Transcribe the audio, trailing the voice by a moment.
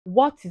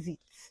What is it?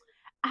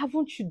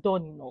 Haven't you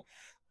done enough?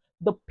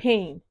 The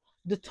pain,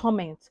 the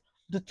torment,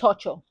 the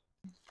torture.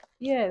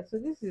 Yeah, so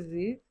this is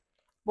it.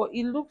 But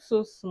it looks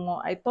so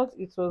small. I thought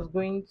it was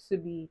going to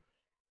be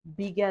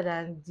bigger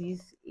than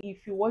this.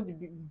 If you watch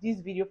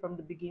this video from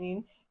the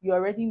beginning, you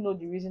already know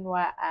the reason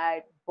why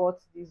I bought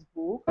this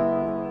book.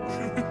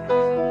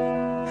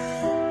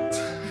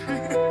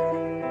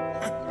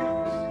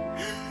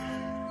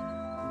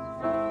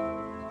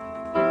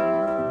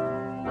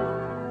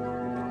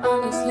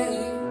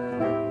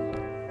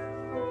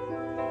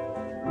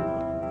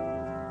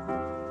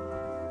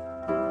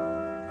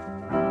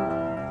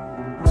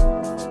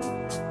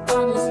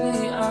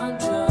 Honestly, I'm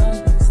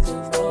trying to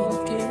stay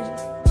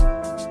focused.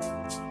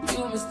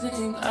 You must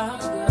think I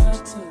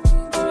got to be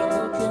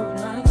joking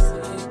when I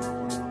say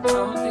I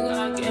don't think I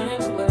can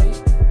wait.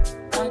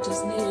 I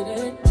just need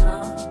it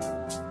now.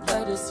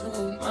 Let it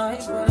swing my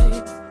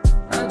way.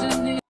 I just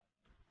need.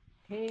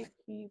 Hey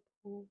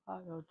people, how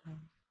you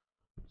doing?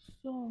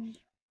 So,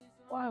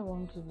 what I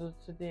want to do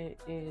today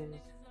is,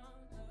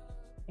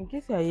 in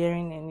case you are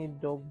hearing any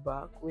dog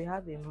bark, we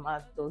have a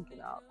mad dog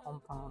in our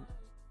compound.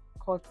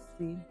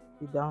 Courtesy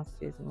the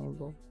downstairs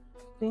neighbor.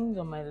 Things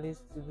on my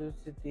list to do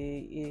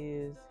today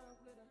is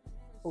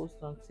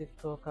post on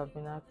TikTok. I've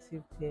been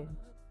active there.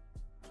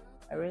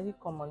 I rarely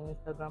come on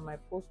Instagram. I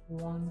post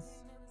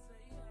once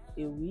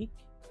a week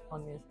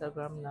on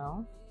Instagram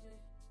now.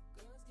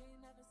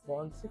 But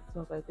on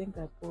TikTok, I think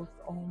I post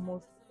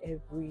almost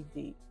every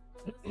day.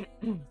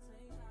 Let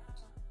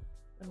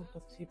me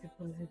talk to you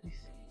people like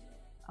this.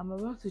 I'm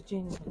about to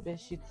change my bed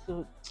sheet,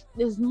 so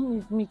there's no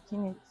need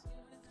making it.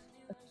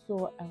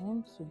 So I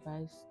want to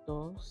buy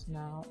stuffs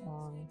now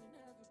on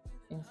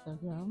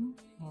Instagram.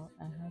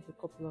 I have a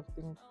couple of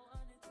things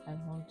I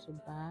want to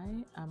buy,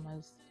 and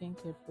my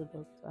skincare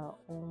products are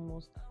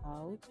almost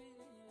out.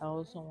 I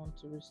also want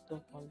to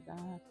restock on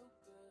that.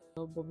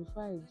 But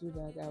before I do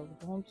that,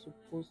 I want to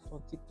post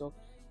on TikTok.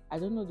 I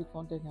don't know the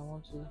content I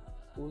want to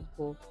post,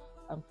 but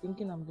I'm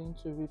thinking I'm going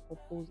to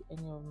repurpose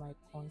any of my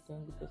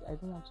content because I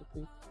don't want to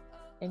create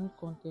any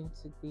content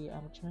today.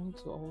 I'm trying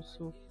to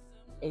also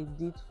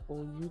edit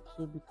for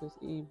YouTube because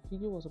a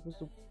video was supposed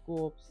to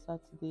go up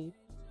Saturday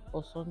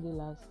or Sunday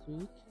last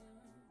week.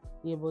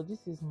 Yeah, but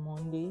this is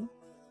Monday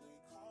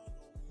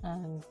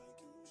and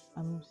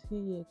I'm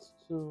still yet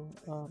to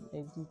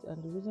edit.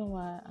 And the reason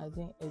why I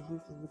didn't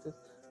edit is because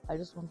I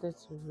just wanted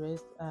to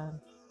rest, and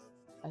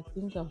I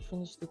think I'll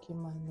finish taking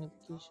my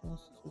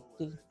medications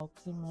today. I'll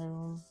clean my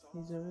room.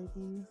 It's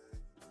already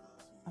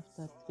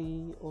after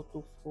 3 or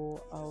to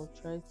 4. I'll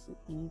try to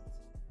eat.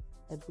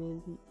 I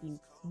barely eat.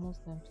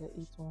 Most times I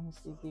eat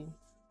once a day.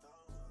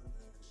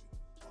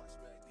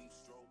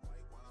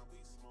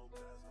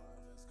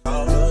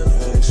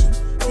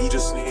 You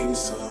just need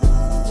some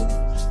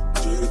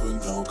jig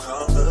with no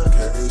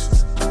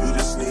complications. You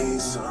just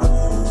need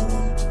some.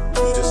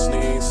 You just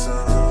need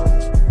some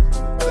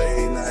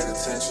late night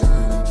attention,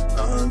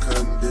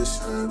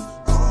 unconditioned.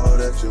 All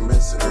that you're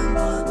missing,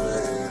 my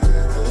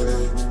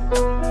baby.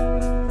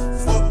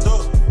 Fucked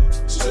up,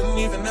 shouldn't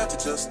even have to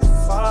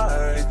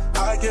justify.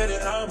 I get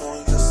it, I'm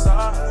on your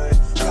side.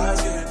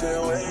 Guys get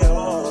their way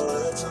all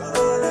the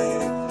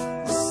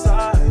time.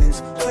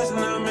 Besides, pleasure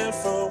not meant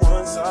for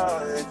one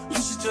side.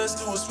 You should just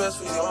do what's best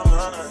for your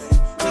mind.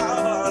 How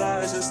about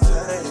I just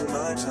take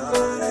my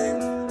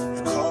time?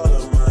 You call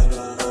up my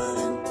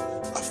line,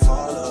 I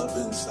fall up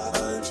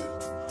inside you.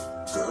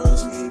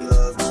 Girls need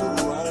love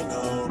too, I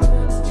know.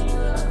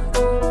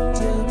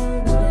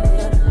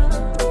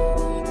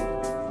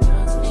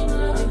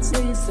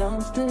 Say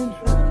something.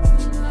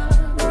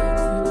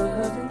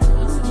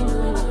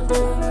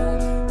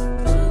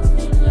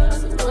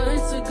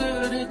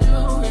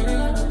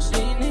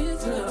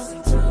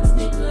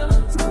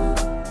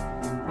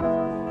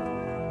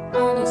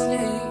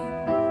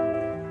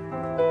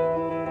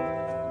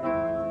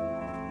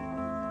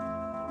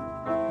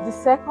 The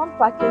second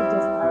package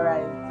just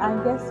arrived,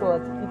 and guess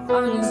what?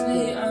 It's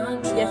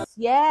skincare.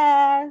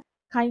 Yes.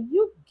 Can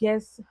you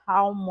guess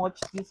how much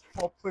this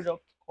 4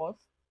 products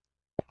cost?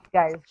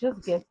 Guys,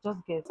 just guess.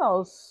 I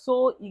was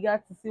so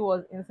eager to see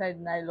what's inside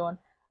the nylon.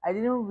 I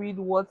didn't read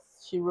what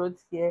she wrote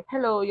here.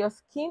 Hello, your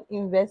skin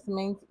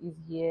investment is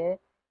here.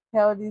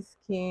 Healthy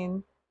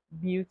skin,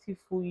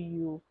 beautiful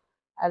you.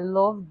 I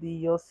love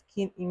your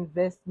skin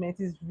investment.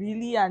 It's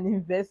really an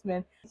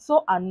investment. It's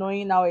so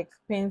annoying how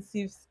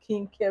expensive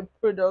skincare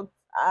products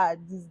are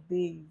these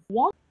days.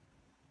 One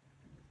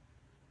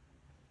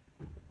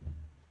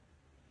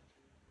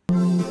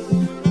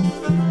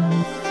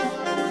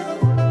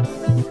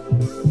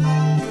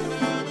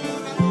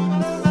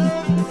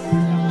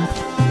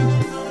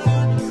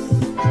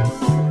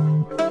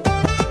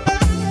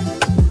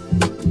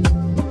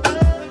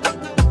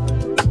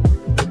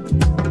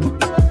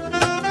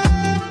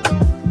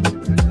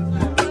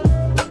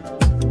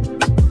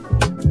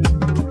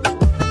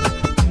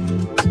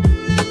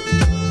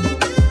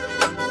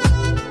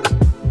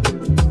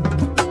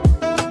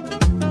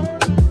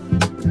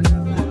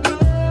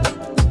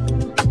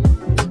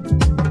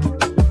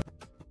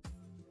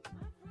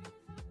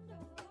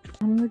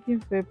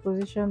a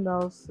position that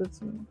will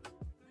suit me.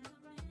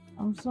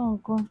 I'm so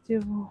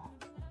uncomfortable.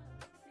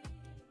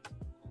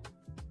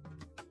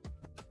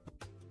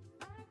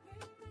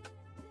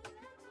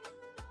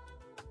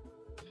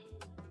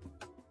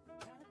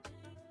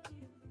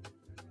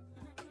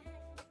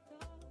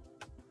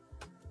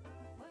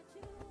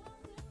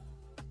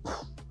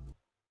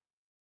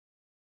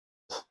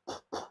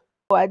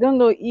 I don't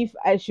know if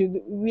I should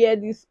wear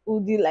this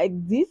hoodie like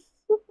this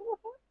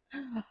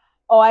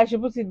or I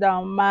should put it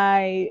down.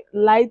 My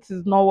light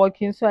is not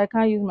working, so I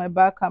can't use my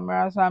back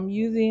camera. So I'm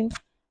using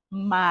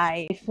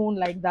my phone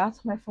like that,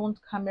 my phone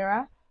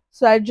camera.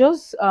 So I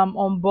just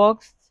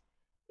unboxed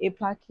a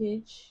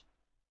package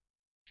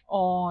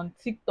on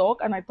TikTok,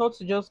 and I thought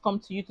to just come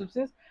to YouTube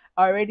since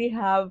I already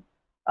have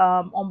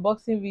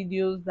unboxing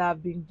videos that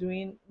I've been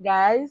doing.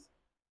 Guys,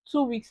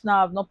 2 weeks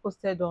now I've not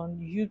posted on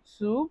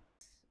YouTube.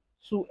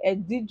 To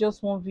edit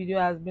just one video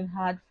has been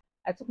hard.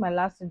 I took my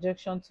last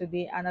injection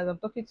today, and as I'm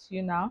talking to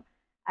you now,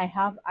 I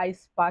have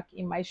ice pack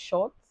in my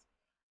shorts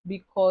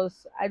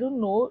because I don't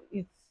know.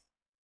 It's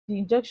the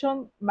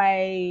injection.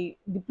 The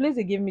place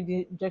they gave me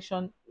the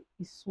injection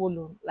is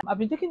swollen. Like, I've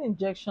been taking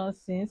injections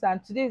since,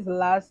 and today is the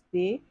last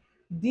day.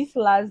 This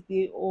last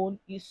day on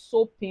is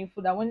so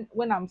painful that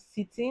when I'm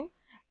sitting,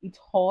 it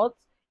hurts.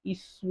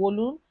 It's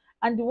swollen,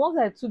 and the ones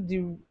I took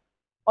the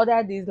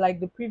other days,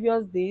 like the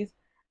previous days,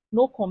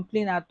 no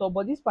complaint at all.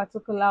 But this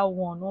particular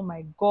one, oh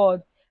my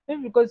god,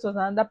 maybe because it was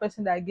another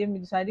person that gave me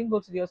this. I didn't go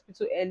to the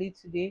hospital early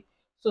today,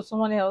 so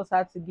someone else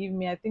had to give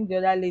me. I think the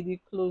other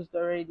lady closed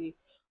already.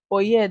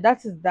 But yeah,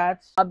 that is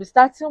that. I'll be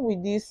starting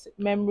with these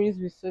memories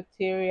with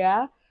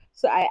Soteria.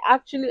 So I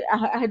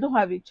don't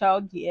have a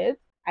child yet.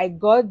 I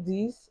got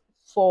this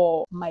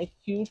for my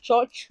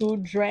future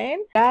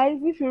children. Guys,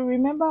 if you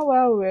remember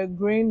while we were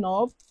growing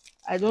up,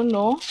 I don't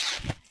know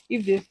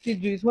if they still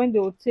do it, when they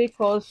will take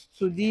us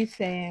to these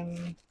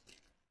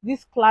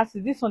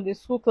classes, these Sunday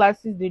school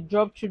classes, they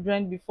drop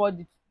children before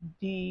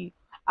the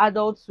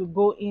adults will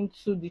go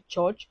into the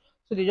church.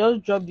 So they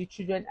just drop the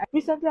children.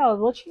 Recently I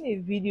was watching a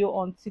video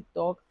on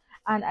TikTok,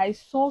 and I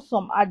saw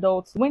some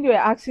adults, when they were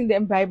asking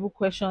them Bible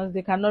questions,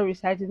 they cannot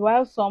recite it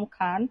while some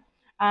can.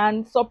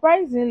 And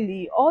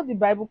surprisingly, all the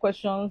Bible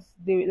questions,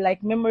 they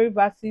like memory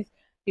verses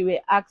they were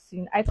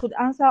asking, I could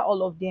answer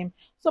all of them.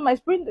 So my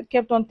spirit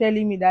kept on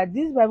telling me that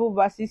these Bible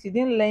verses, you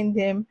didn't learn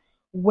them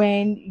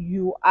when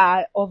you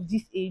are of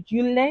this age.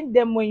 You learned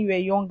them when you were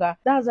younger.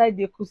 That's why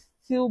they could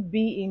still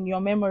be in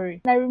your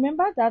memory. And I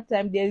remember that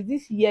time there's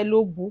this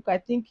yellow book, I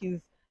think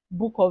is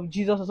Book of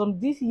Jesus or something,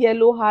 this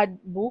yellow hard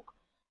book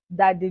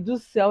that they do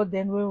sell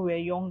then when we were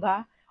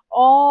younger.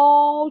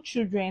 All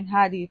children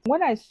had it.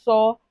 When I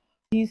saw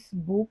this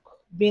book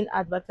being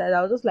advertised,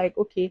 I was just like,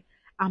 okay,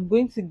 I'm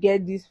going to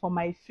get this for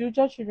my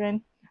future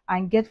children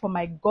and get for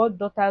my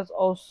goddaughters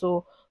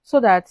also, so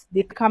that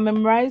they can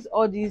memorize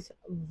all these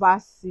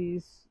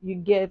verses you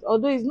get.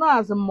 Although it's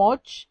not as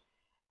much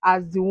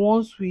as the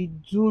ones we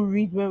do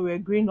read when we were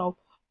growing up,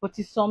 but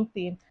it's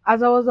something.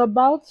 As I was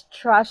about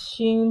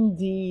trashing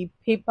the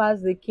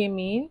papers they came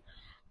in,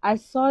 I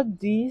saw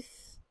this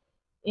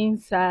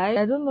inside.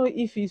 I don't know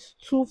if it's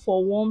two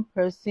for one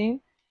person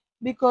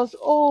because,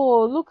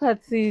 oh, look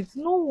at it.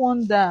 No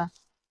wonder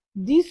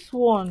this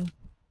one.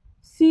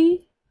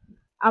 See,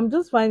 I'm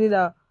just finding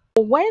out.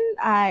 When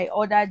I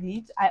ordered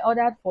it, I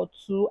ordered for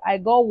two. I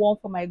got one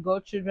for my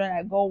godchildren,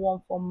 I got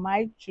one for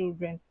my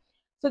children.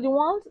 So the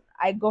ones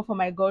I got for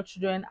my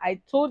godchildren,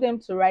 I told them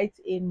to write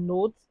a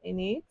note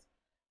in it.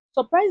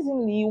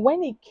 Surprisingly,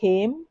 when it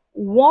came,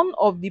 one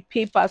of the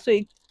paper, so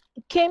it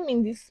came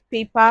in this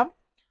paper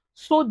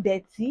so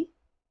dirty,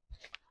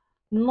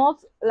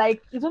 not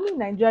like, it's only in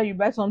Nigeria you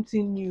buy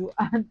something new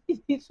and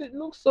it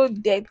looks so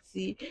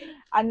dirty.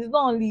 And it's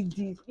not only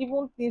this,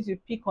 even things you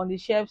pick on the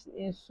shelves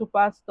in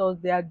superstores,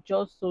 they are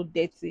just so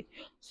dirty.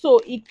 So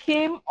it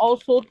came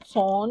also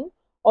torn,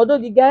 although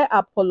the guy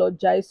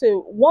apologized.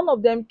 So one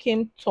of them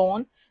came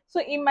torn. So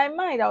in my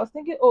mind, I was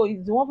thinking, oh,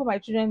 it's the one for my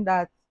children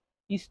that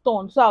is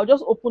torn. So I'll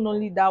just open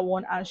only that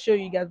one and show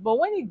you guys. But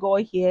when it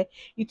got here,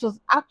 it was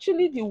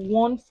actually the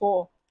one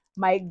for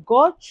my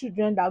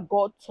godchildren that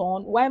got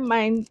torn, while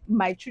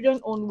my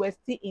children own were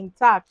still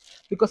intact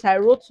because I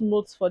wrote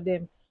notes for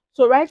them.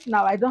 So right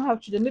now I don't have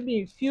children.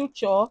 Maybe in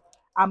future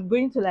I'm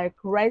going to like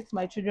write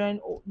my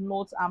children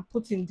notes and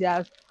put in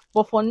theirs.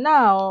 But for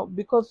now,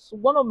 because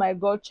one of my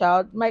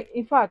godchild, my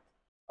in fact,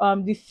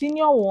 the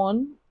senior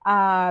one,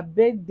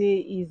 birthday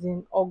is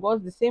in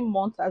August, the same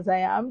month as I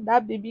am.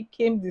 That baby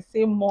came the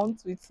same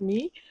month with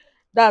me.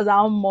 That's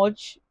how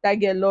much that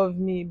girl love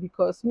me,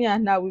 because me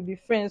and her will be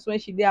friends when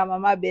she did her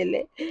mama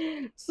belle.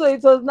 So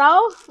it was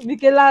now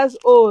Michaela's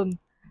own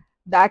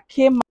that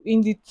came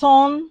in the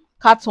torn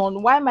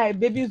carton while my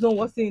baby's own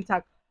was still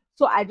intact.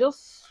 So I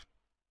just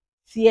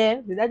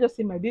tear. Did I just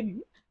say my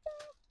baby?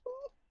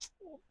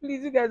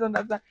 Please, you guys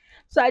understand.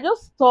 So I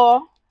just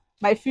store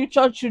my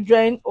future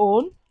children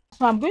own.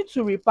 So I'm going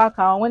to repack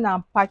her when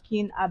I'm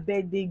packing a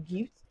birthday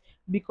gift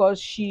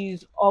because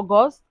she's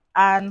August,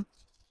 and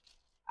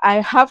I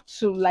have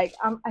to like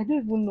I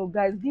don't even know,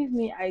 guys. Give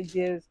me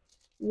ideas.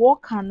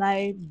 what can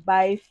I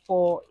buy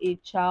for a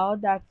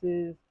child that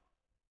is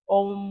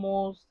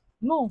almost,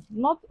 no,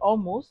 not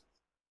almost.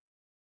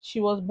 She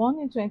was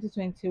born in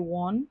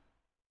 2021.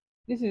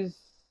 This is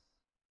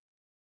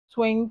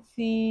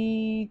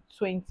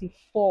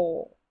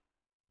 2024.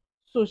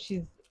 So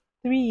she's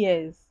 3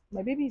 years.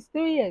 My baby is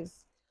 3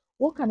 years.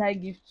 What can I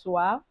give to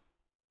her?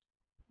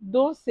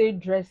 Don't say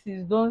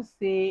dresses, don't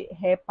say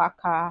hair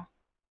packer,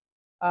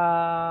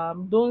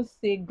 don't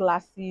say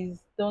glasses,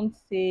 don't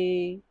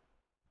say,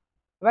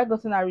 have I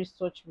gotten her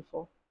wristwatch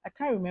before? I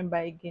can't remember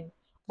again.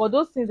 But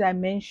those things I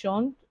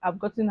mentioned, I've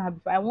gotten her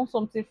before. I want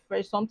something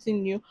fresh,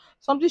 something new,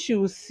 something she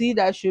will see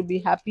that she'll be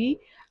happy.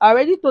 I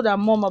already told her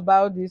mom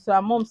about this, so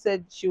her mom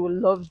said she will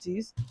love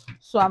this.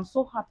 So I'm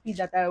so happy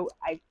that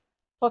I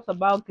thought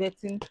about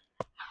getting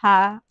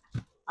her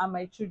and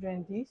my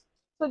children this.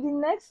 So the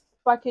next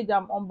package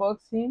I'm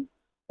unboxing,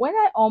 when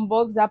I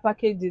unboxed that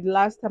package the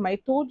last time, I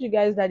told you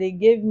guys that they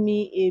gave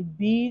me a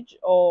beige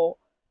or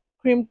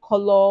cream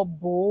color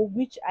bow,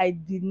 which I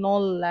did not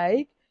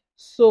like.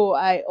 So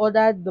I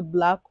ordered the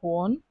black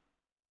one.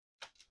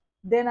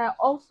 Then I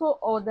also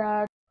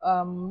ordered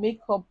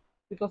makeup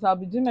because I'll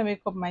be doing my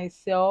makeup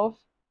myself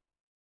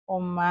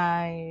on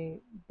my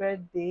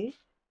birthday.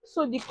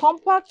 So the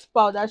compact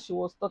powder she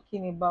was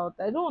talking about,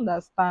 I don't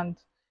understand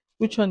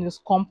which one is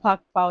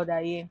compact powder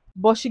here.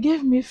 But she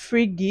gave me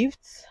free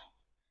gifts,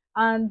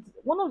 and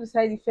one of the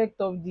side effects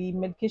of the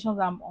medications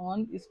I'm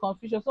on is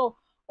confusion. So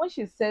when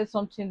she said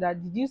something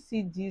that, did you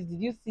see this, did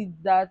you see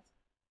that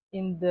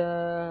in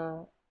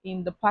the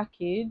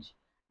package,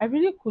 I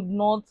really could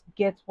not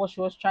get what she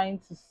was trying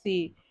to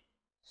say.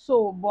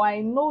 So but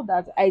I know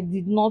that I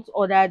did not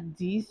order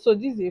this, so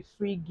this is a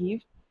free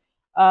gift.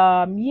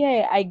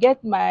 Yeah, I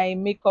get my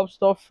makeup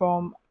stuff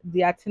from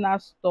the Athena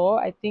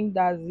store. I think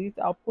that's it.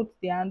 I'll put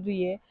the handle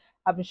here.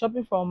 I've been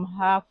shopping from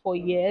her for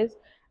years,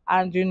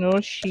 and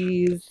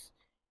she's,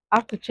 I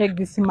have to check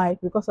this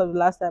mic because of the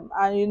last time,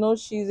 and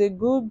she's a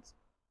good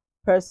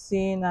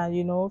person.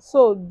 And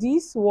so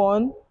this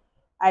one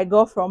I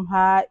got from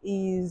her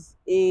is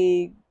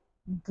a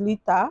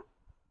glitter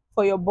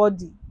for your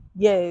body.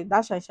 Yeah,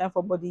 that shine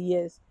for body.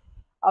 Yes,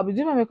 I'll be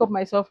doing my makeup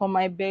myself for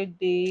my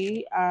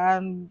birthday,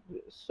 and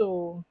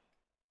so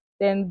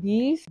then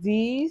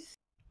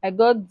I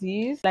got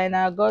this, and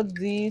I got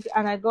this,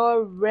 and I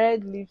got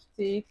red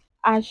lipstick.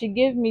 And she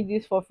gave me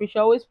this for free. She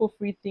always put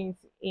free things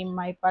in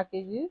my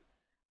packages.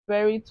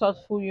 Very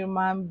thoughtful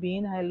human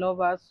being. I love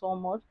her so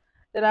much.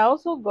 Then I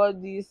also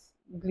got this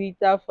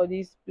glitter for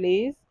this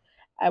place.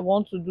 I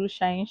want to do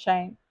shine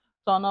shine.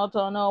 Turn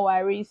on,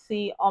 worry,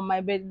 see on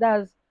my bed.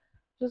 That's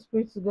just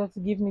pray to God to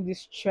give me the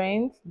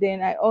strength.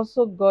 Then I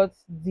also got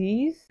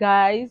this.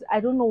 Guys, I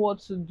don't know what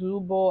to do,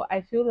 but I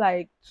feel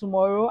like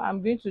tomorrow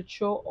I'm going to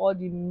throw all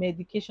the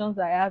medications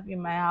I have in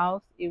my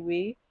house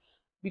away,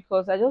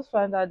 because I just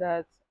found out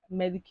that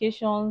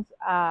medications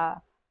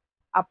are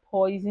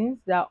poisons.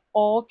 They're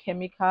all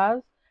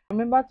chemicals. I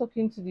remember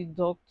talking to the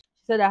doctor.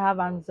 She said I have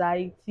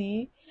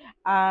anxiety,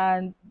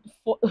 and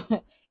for,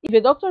 if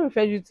a doctor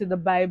refers you to the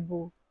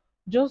Bible,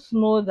 just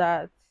know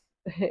that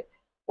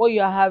what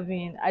you are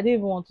having, I don't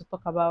even want to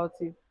talk about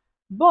it.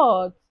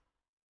 But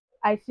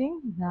I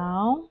think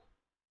now,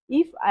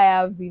 if I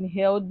have been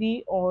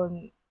healthy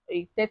on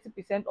a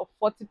 30% or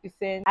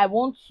 40%, I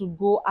want to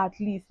go at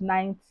least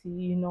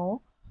 90.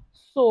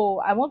 So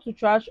I want to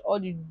trash all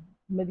the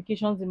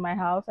medications in my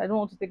house. I don't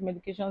want to take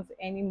medications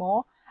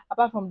anymore,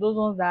 apart from those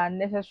ones that are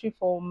necessary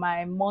for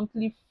my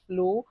monthly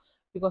flow,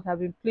 because I've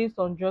been placed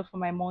on drugs for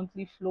my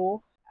monthly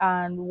flow,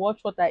 and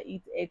watch what I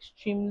eat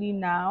extremely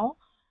now,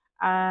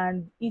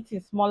 and eat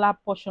in smaller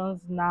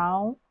portions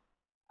now.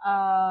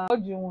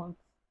 What do you want?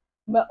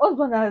 My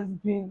husband has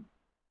been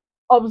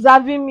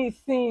observing me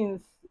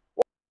since.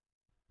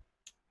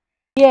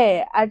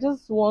 Yeah, I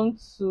just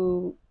want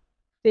to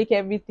take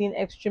everything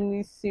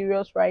extremely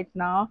serious right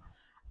now.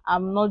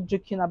 I'm not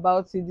joking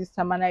about it this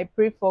time, and I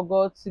pray for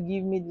God to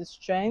give me the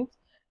strength,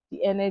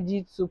 the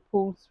energy to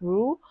pull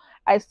through.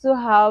 I still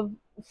have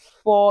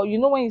four,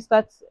 when you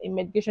start a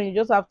medication, you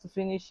just have to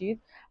finish it.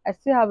 I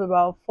still have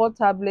about 4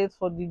 tablets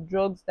for the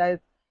drugs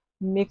that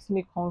makes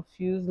me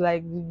confused,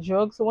 like the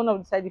drugs. So one of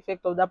the side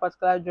effects of that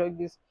particular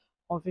drug is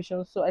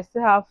confusion. So I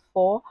still have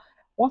four.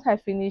 Once I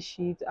finish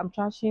it, I'm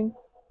trashing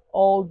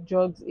all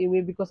drugs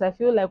away, because I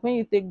feel like when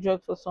you take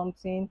drugs for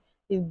something,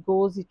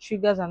 it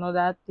triggers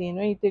another thing.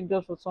 When you take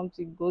drugs for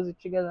something, it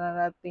triggers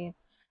another thing.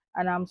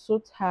 And I'm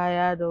so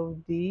tired of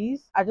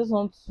this. I just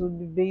want to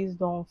be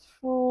based on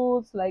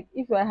fruits. Like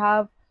if I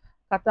have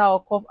catarrh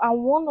or cough,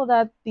 and one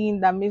other thing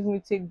that makes me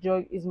take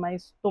drug is my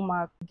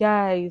stomach.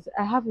 Guys,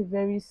 I have a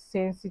very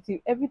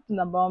sensitive, everything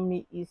about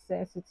me is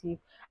sensitive,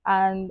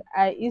 and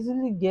I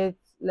easily get,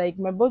 like,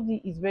 my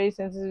body is very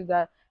sensitive,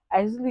 that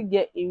I easily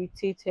get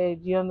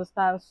irritated. You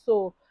understand?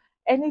 So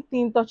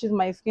anything touches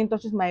my skin,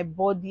 touches my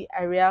body,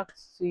 I react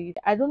to it.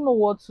 I don't know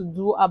what to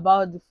do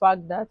about the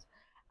fact that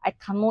I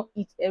cannot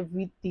eat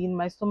everything.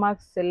 My stomach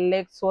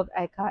selects what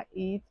I can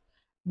eat.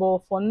 But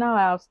for now,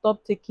 I have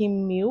stopped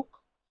taking milk.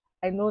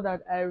 I know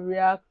that I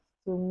react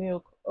to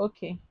milk.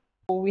 Okay.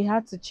 We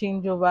had to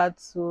change over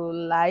to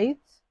light.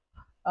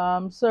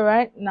 So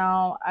right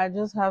now I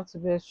just have to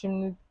be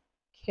extremely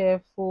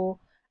careful.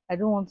 I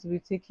don't want to be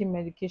taking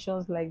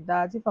medications like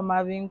that. If I'm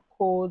having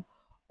cold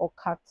or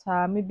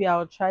catarrh, maybe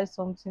I'll try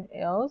something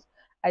else.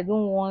 I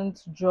don't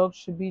want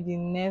drugs to be the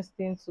next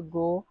thing to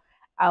go.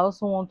 I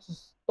also want to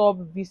stop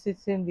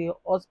visiting the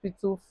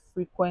hospital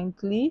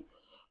frequently,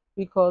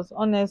 because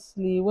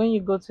honestly, when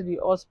you go to the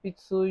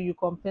hospital, you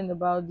complain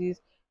about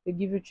this, they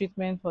give you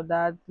treatment for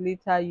that,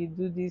 later you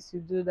do this, you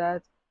do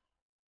that.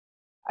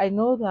 I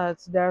know that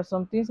there are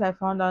some things I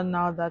found out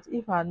now that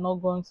if I had not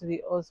gone to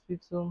the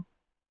hospital,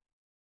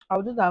 I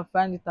would have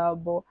find it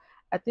out. But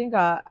I think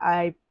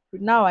I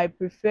now I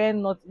prefer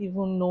not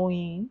even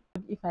knowing.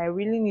 If I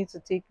really need to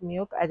take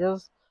milk, I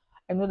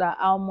know that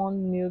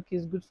almond milk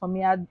is good for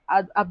me.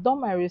 I've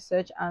done my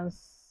research and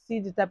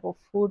see the type of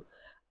food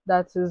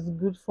that is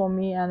good for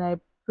me, and I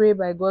pray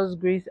by God's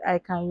grace I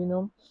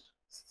can,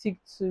 stick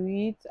to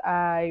it.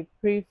 I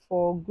pray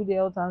for good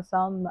health and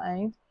sound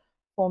mind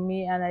for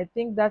me, and I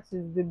think that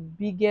is the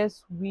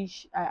biggest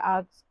wish I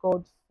ask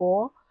God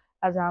for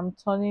as I'm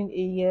turning a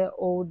year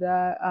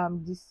older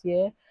this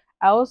year.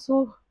 I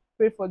also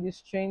pray for the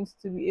strength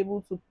to be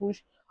able to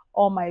push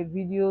all my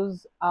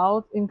videos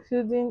out,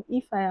 including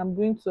if I am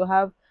going to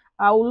have,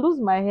 I will lose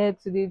my hair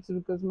today too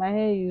because my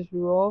hair is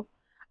rough,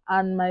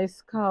 and my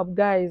scalp,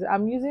 guys,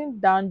 I'm using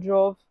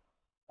dandruff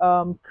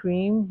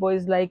cream, but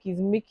it's like it's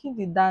making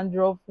the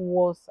dandruff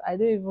worse. I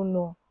don't even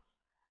know.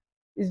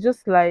 It's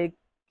just like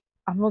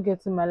I'm not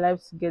getting my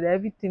life together.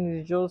 Everything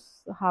is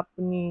just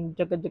happening.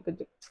 Jaga, jaga,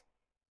 jaga.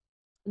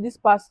 These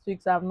past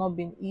weeks have not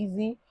been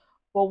easy,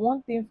 but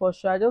one thing for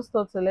sure, I just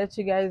thought to let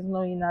you guys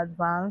know in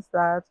advance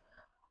that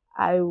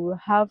I will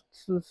have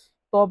to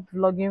stop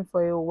vlogging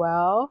for a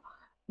while.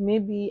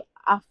 Maybe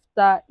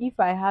after, if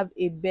I have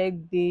a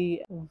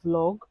birthday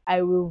vlog,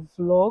 I will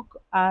vlog,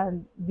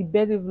 and the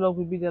birthday vlog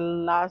will be the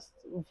last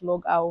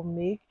vlog I will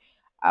make.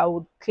 I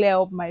would clear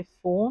up my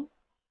phone.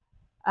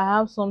 I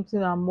have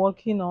something I'm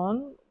working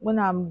on. When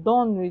I'm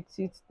done with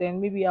it,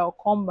 then maybe I'll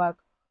come back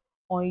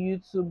on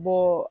YouTube.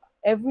 But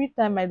every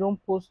time I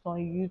don't post on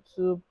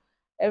YouTube,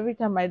 every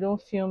time I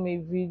don't film a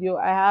video,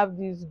 I have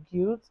this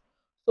guilt.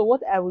 So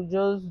what I will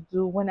just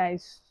do when I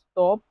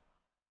stop,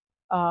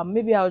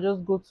 maybe I'll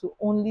just go to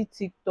only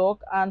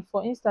TikTok, and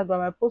for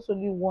Instagram I post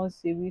only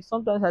once a week.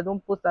 Sometimes I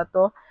don't post at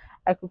all.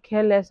 I could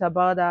care less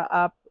about that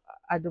app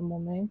at the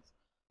moment.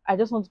 I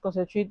just want to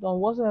concentrate on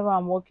whatever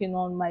I'm working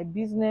on, my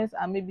business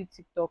and maybe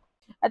TikTok.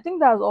 I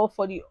think that's all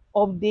for the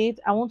update.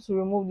 I want to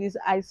remove this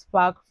ice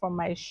pack from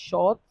my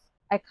shorts.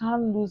 I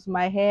can't lose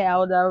my hair. I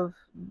would have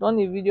done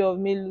a video of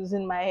me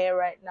losing my hair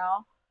right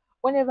now.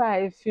 Whenever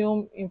I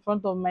film in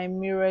front of my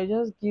mirror, it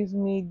just gives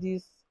me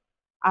this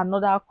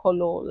another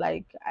color.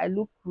 Like I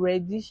look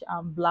reddish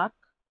and black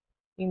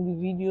in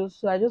the video.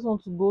 So I just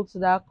want to go to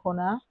that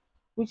corner,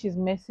 which is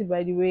messy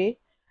by the way.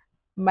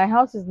 My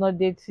house is not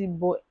dirty,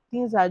 but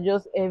things are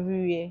just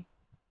everywhere.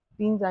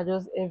 Things are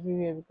just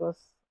everywhere because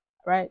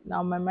right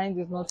now my mind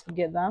is not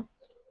together.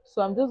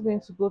 So I'm just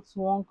going to go to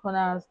one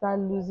corner and start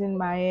losing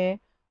my hair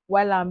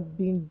while I'm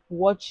been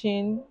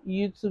watching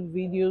YouTube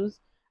videos,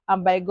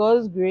 and by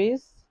God's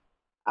grace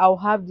I'll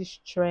have the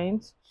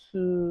strength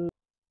to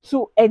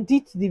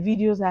edit the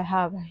videos I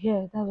have.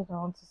 Yeah, that's what I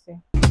want to say.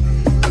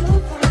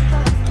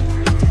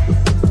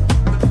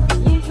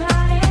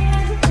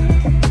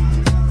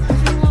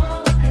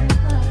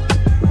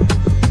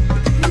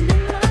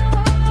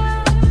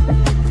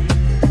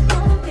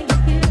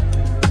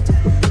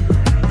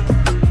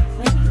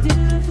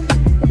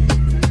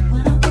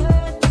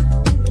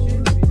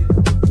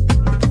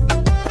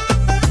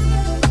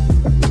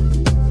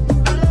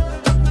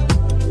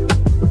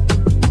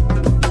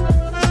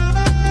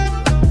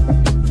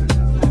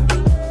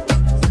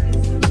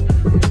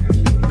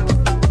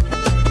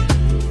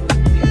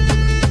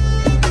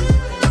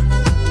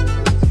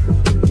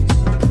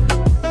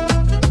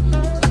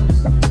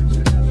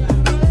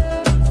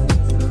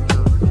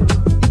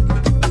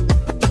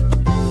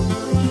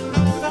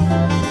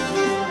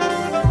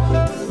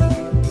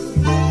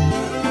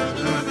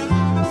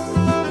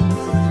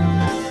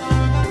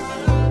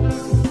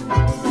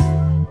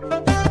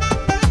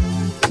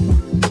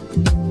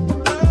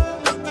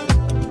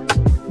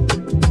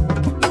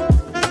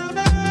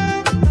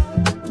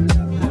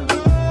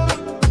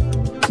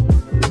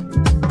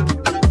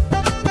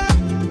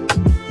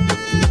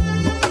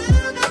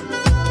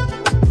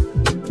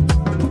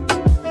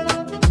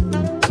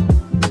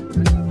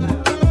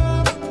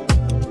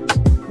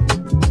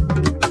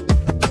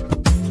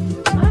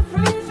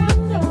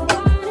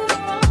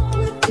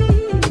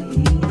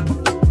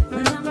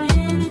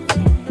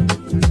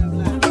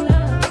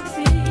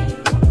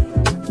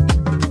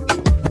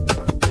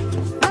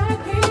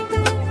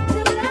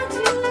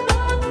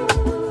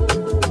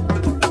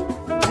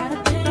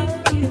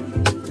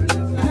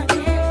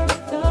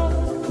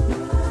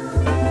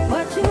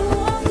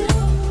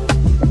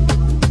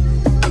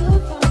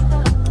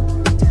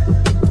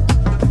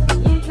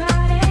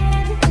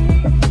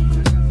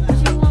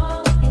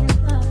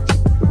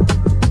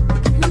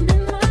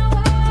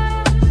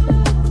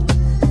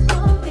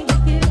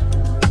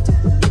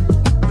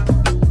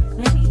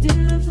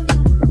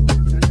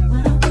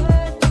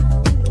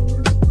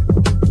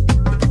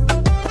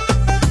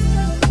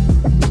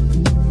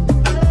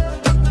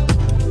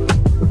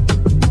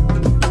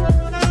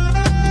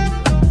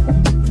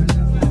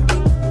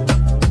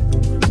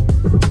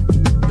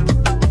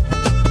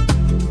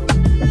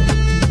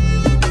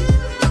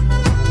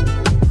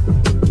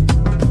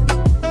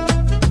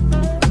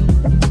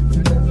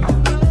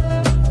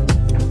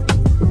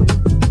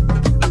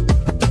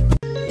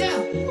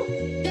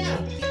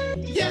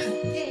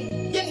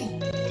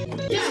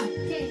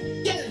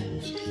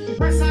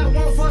 First I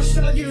want for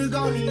sure you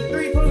gon' need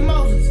 3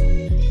 promoters.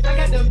 I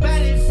got the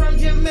body from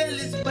Jim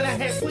Millis, but I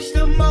had switched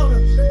the motor.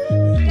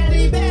 I got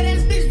a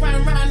badass bitch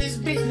running around this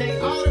bitch, they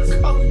all the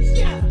colors.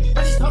 Yeah.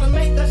 I just told her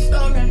make a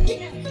story.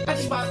 I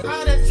just bought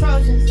all the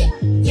Trojans.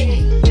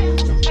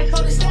 I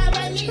told her stab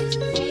my knees.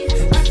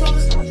 I told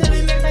her stop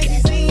telling everything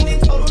she seen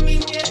and told her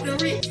meet me at the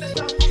Ritz.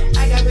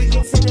 I got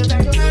baguettes in the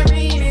back of my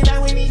ring and I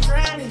went in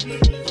trying to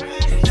get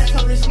it. I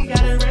told her she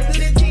got a rest of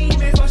the team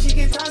before she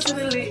can talk to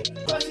the lit.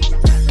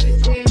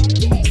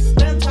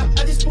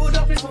 I just pulled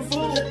up in some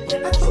food.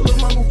 I told her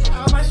mama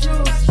all my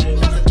shoes.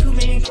 Shot her 2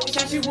 million,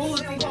 shot she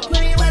woozy.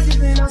 Playing Rogers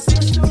and I'm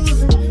still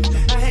choosing.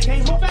 I had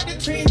came up out the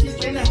trenches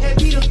and I had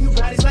beat a few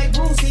bodies like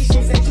Brucey.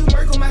 She said you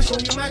work on my show,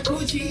 you my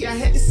coochie. I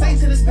had to say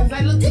to the spins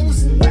like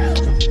Latusi.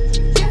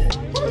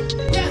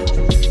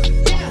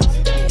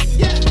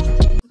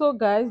 So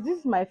guys, this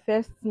is my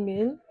first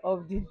meal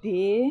of the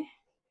day.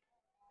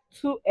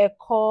 2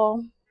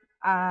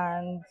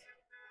 and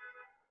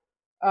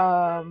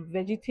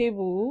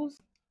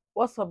vegetables.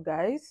 What's up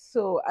guys?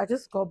 So I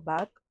just got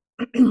back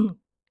from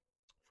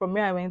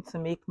where I went to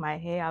make my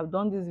hair. I've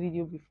done this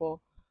video before,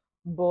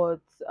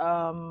 but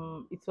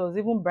it was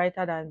even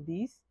brighter than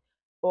this.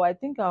 But I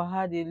think I'll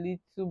add a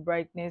little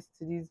brightness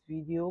to this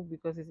video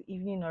because it's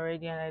evening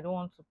already and I don't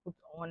want to put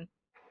on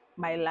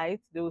my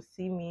lights. They will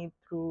see me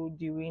through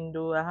the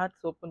window. I had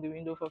to open the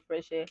window for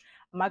fresh air.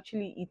 I'm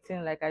actually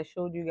eating like I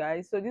showed you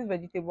guys. So this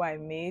vegetable I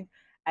made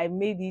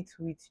it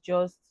with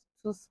just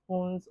 2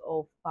 spoons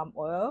of palm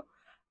oil.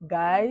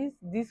 Guys,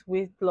 this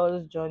weight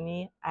loss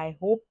journey, I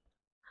hope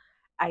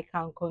I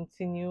can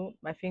continue.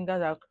 My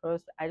fingers are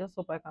crossed. I just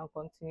hope I can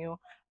continue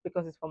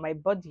because it's for my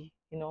body.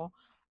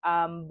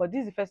 But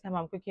this is the first time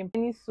I'm cooking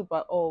any soup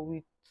at all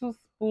with 2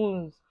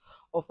 spoons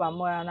of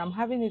palm oil, and I'm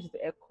having it with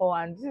echo.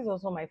 And this is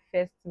also my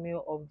first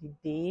meal of the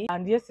day.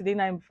 And yesterday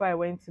night before I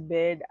went to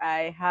bed,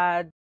 I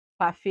had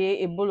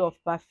parfait, a bowl of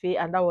parfait,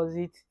 and that was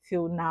it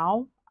till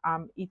now.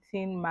 I'm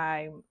eating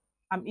my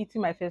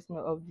first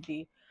meal of the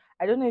day.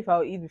 I don't know if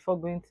I'll eat before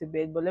going to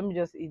bed, but let me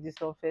just eat this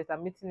one first.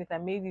 I'm eating it. I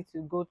made it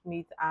with goat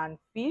meat and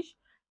fish.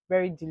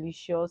 Very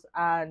delicious.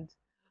 And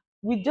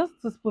with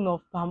just 2 spoons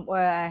of palm oil,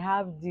 I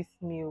have this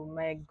meal.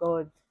 My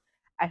God.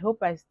 I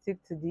hope I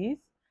stick to this.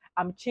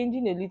 I'm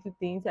changing a little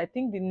things. I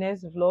think the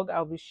next vlog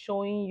I'll be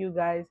showing you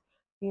guys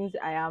things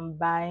I am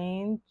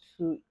buying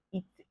to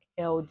eat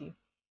healthy.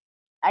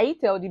 I eat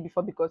healthy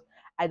before because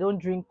I don't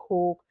drink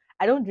Coke,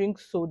 I don't drink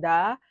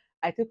soda,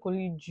 I take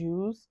only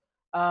juice.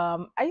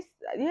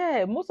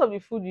 Yeah, most of the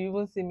food you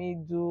even see me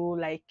do,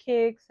 like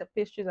cakes,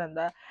 pastries, and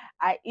that,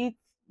 I eat.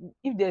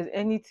 If there's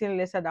anything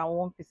lesser than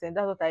 1%, that's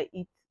what I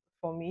eat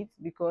from it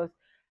because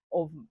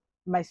of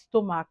my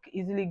stomach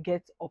easily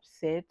gets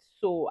upset.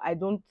 So I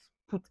don't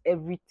put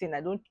everything,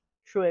 I don't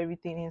throw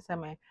everything inside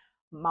my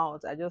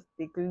mouth. I just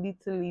take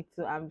little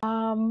and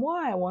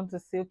what I want to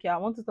say, okay, I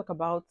want to talk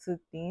about 2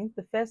 things.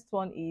 The first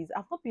one is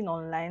I've not been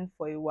online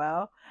for a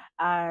while,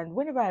 and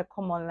whenever I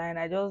come online,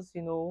 I just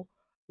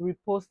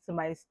repost to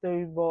my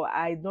story, but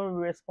I don't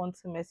respond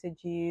to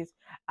messages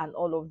and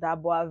all of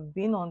that. But I've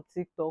been on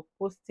TikTok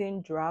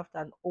posting draft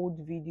and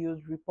old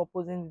videos,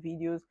 repurposing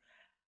videos.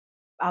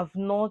 I've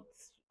not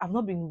I've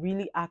not been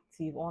really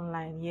active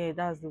online. Yeah,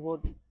 that's the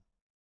word.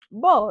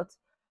 But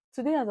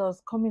today, as I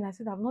was coming, I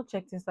said, I've not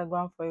checked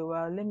Instagram for a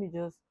while. Let me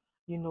just,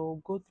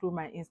 go through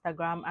my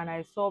Instagram. And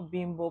I saw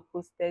Bimbo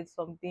posted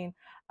something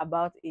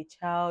about a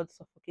child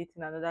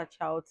suffocating another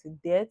child to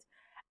death.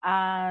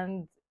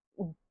 And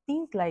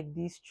things like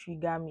this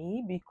trigger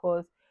me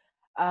because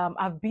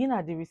I've been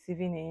at the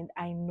receiving end.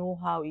 I know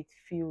how it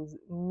feels.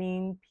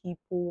 Mean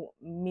people,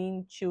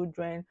 mean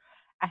children.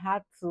 I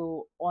had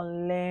to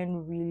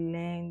unlearn,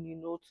 relearn,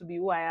 to be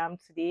who I am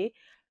today.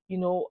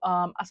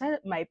 Aside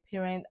my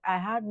parent, I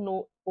had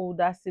no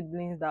older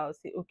siblings that would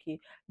say, okay,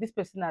 this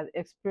person has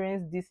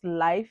experienced this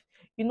life.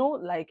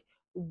 Like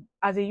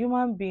as a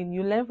human being,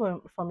 you learn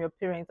from your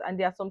parents, and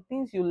there are some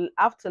things you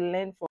have to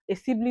learn from a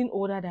sibling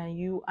older than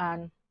you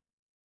and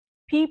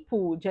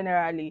people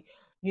generally.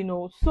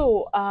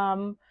 So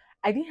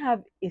I didn't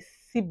have a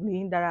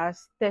sibling that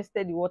has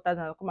tested the waters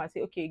and come and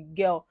say, okay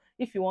girl,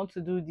 if you want to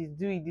do this,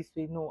 do it this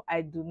way. No,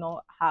 I do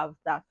not have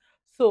that.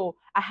 So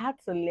I had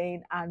to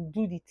learn and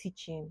do the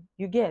teaching,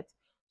 you get.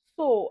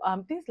 So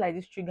things like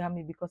this trigger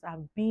me because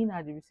I've been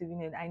at the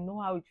receiving end. I know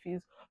how it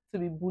feels to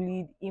be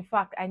bullied. In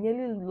fact, I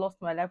nearly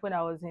lost my life when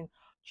I was in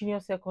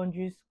junior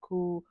secondary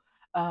school.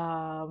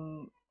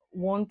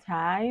 One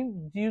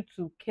time, due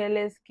to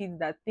careless kids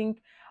that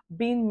think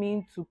being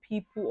mean to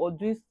people or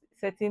doing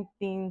certain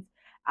things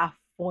are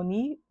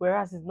funny,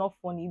 whereas it's not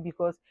funny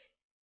because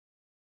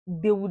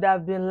they would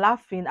have been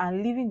laughing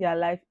and living their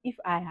life if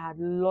I had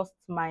lost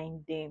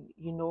mine then.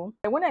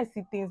 And when I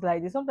see things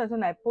like this, sometimes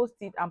when I post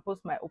it and post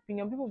my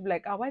opinion, people be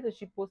like, why does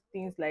she post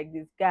things like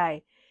this?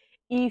 Guy,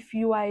 if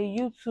you are a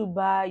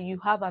YouTuber, you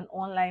have an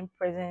online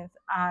presence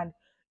and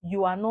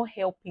you are not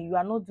helping, you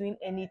are not doing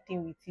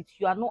anything with it,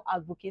 you are not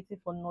advocating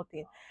for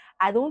nothing,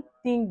 I don't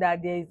think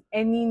that there is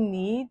any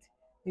need.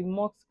 The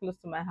mosque close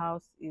to my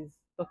house is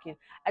talking.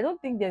 I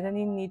don't think there's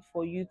any need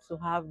for you to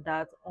have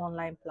that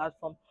online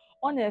platform.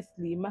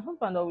 Honestly, my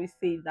husband always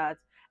say that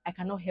I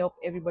cannot help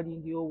everybody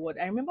in the whole world.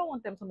 I remember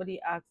one time somebody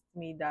asked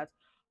me that,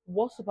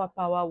 what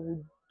superpower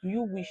would do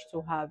you wish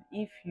to have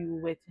if you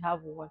were to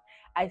have one?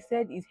 I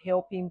said it's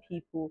helping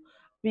people,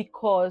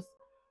 because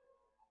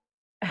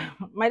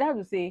my dad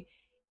would say,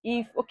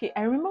 if okay,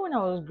 I remember when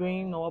I was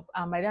growing up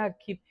and my dad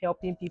keep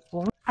helping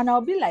people, and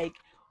I'll be like,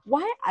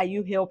 why are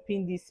you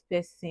helping this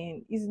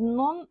person? It's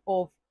none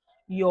of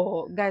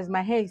your guys.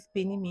 My hair is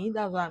paining me,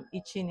 that's why I'm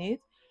itching it.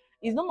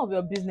 It's none of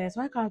your business.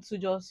 Why can't you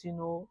just,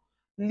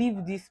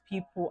 leave these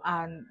people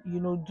and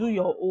do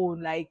your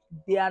own? Like,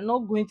 they are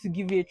not going to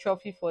give you a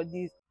trophy for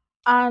this.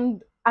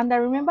 And I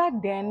remember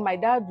then my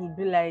dad would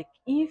be like,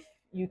 if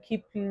you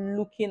keep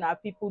looking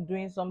at people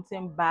doing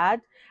something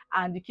bad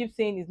and you keep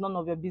saying it's none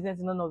of your business,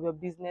 it's none of your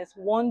business,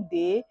 one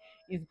day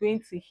it's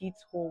going to hit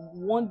home.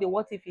 One day,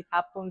 what if it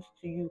happens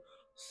to you?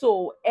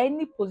 So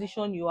any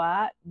position you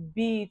are,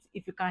 be it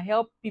if you can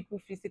help people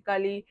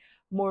physically,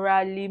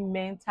 morally,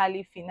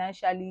 mentally,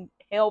 financially,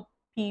 help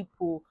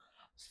people.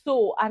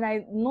 So, and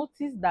I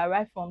noticed that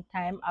right from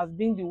time, I've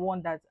been the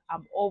one that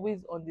I'm always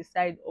on the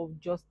side of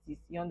justice.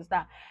 You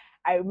understand?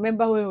 I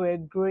remember when we were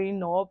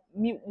growing up,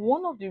 me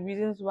one of the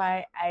reasons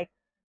why I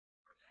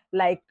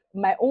like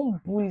my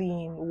own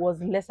bullying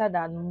was lesser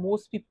than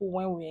most people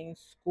when we were in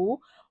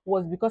school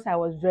was because I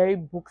was very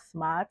book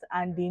smart,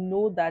 and they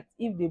know that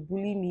if they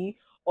bully me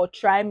or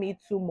try me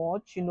too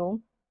much,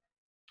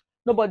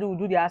 nobody will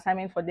do their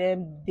assignment for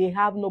them. They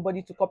have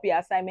nobody to copy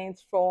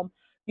assignments from,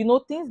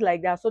 things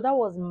like that. So that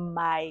was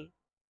my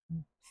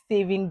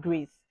saving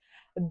grace.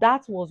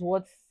 That was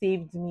what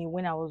saved me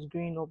when I was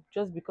growing up,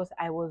 just because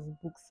I was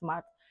book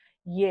smart.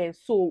 Yeah,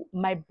 so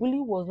my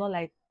bully was not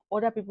like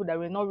other people that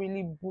were not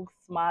really book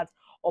smart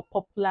or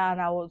popular,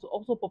 and I was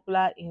also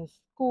popular in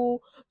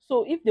school.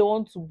 So if they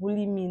want to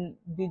bully me,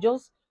 they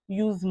just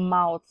use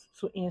mouth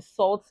to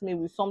insult me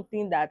with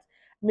something that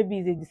maybe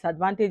is a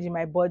disadvantage in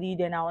my body.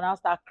 Then I will now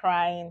start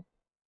crying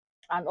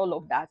and all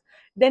of that.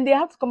 Then they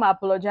have to come and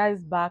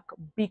apologize back,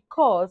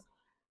 because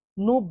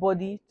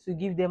nobody to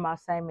give them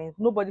assignments,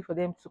 nobody for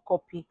them to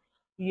copy.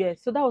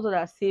 Yes, so that was what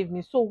that saved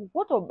me. So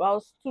what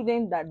about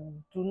students that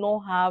do not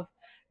have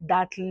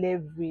that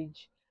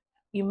leverage?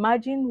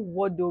 Imagine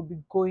what they'll be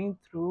going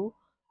through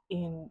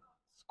in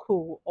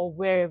school or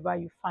wherever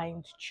you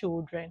find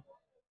children.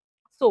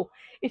 So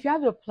if you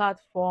have your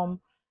platform,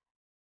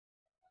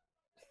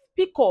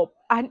 speak up.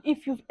 And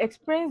if you've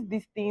experienced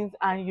these things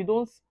and you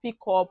don't speak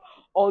up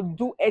or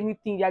do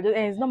anything, you're just,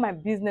 it's not my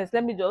business,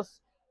 let me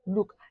just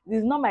look.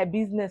 It's not my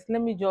business,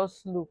 let me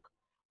just look.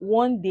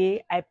 One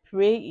day I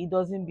pray it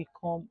doesn't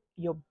become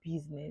your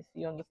business.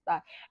 You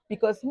understand?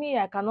 Because me,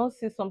 I cannot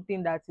see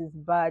something that is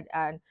bad,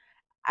 and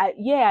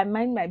I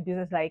mind my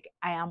business like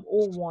I am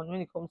O1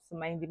 when it comes to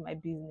minding my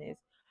business.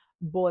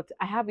 But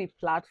I have a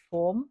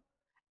platform,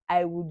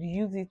 I would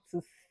use it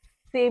to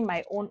say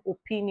my own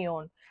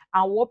opinion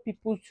and what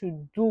people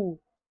should do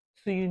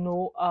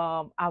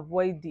to,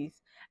 avoid this.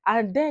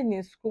 And then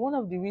in school, one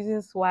of the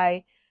reasons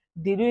why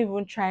they don't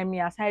even try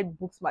me aside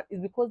book smart is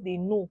because they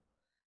know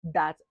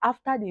that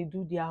after they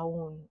do their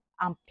own,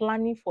 I'm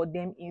planning for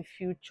them in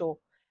future.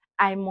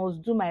 I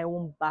must do my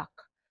own back.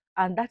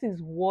 And that is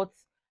what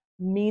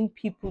mean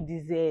people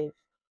deserve.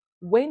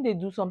 When they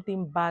do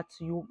something bad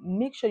to you,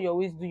 make sure you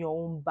always do your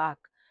own back.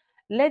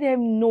 Let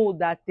them know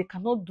that they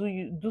cannot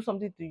do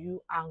something to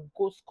you and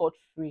go scot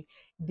free.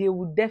 They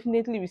will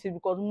definitely receive,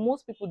 because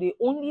most people, they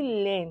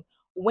only learn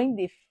when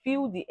they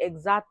feel the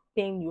exact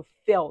pain you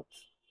felt.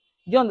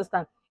 Do you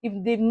understand? If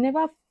they've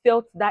never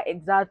felt that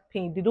exact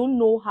pain, they don't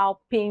know how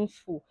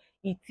painful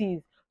it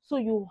is. So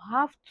you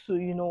have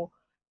to,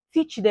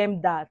 teach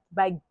them that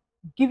by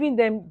giving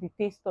them the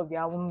taste of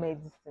their own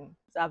medicine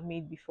I've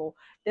made before.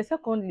 Then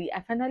secondly,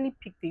 I finally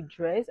picked a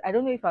dress. I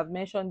don't know if I've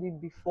mentioned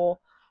it before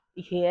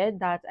here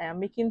that I am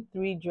making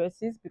 3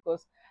 dresses,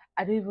 because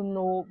I don't even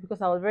know,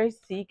 because I was very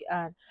sick,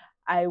 and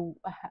I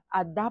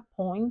at that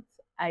point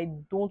I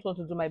don't want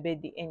to do my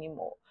birthday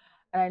anymore.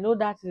 And I know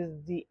that is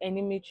the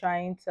enemy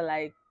trying to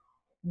like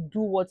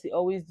do what he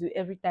always do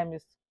every time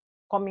is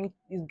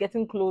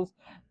getting close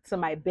to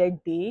my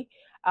birthday.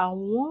 And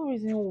one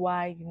reason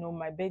why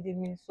my birthday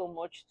means so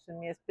much to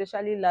me,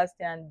 especially last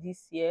year and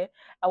this year,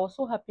 I was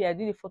so happy I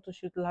did a photo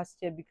shoot last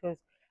year, because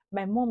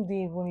my mom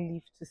didn't even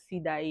live to see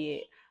that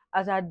year.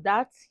 As at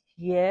that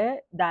year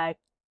that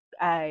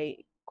I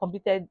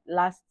completed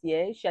last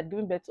year, she had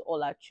given birth to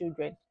all her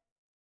children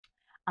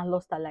and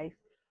lost her life.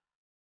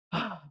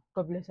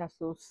 God bless her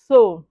soul.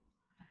 So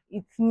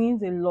it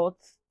means a lot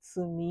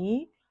to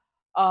me.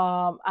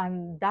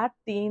 And that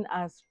thing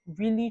has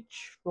really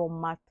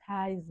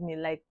traumatized me,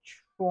 like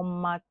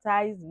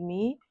traumatized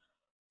me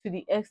to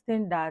the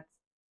extent that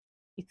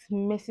it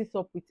messes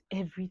up with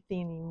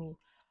everything in me.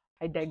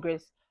 I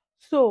digress.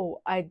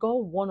 So I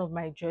got one of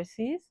my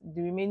dresses,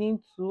 the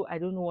remaining two, I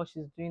don't know what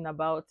she's doing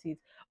about it.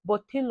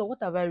 But Taylor, what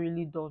have I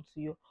really done to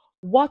you?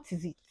 What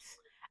is it?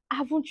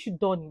 Haven't you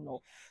done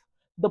enough?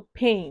 The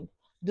pain,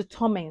 the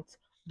torment,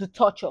 the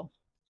torture,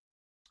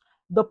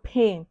 the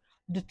pain,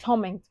 the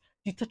torment,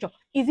 the torture.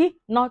 Is it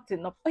not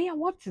enough? Oh yeah,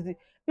 what is it?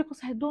 Because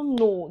I don't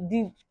know.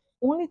 The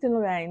only thing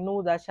that I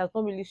know that she has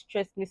not really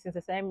stressed me since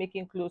I started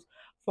making clothes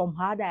from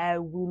her that I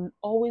will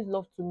always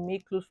love to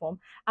make clothes from.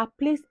 Her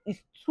place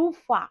is too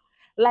far,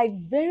 like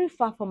very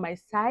far from my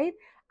side.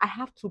 I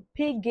have to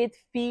pay gate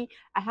fee.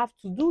 I have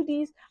to do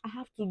this. I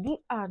have to do.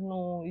 Ah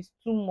no, it's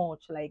too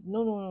much. Like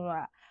no, no, no,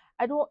 no.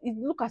 I don't. It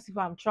look as if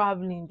I'm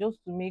traveling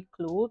just to make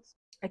clothes.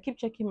 I keep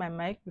checking my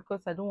mic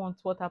because I don't want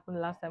what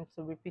happened last time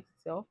to repeat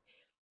itself.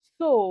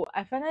 So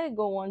I finally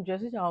got one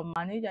dress which I'll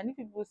manage, and if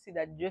people see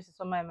that the dress is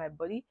somewhere in my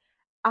body,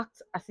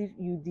 act as if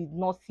you did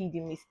not see the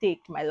mistake,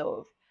 my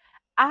love.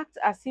 Act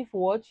as if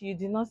what you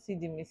did not see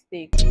the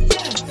mistake.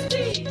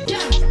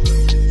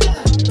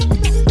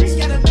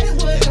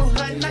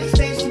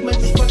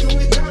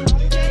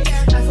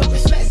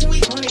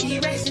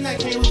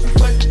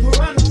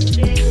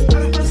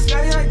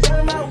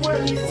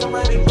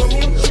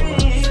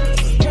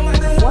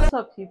 What's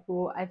up,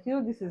 people? I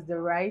feel this is the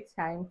right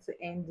time to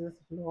end this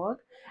vlog.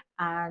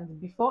 And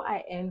before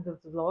I end the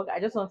vlog, I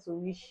just want to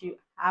wish you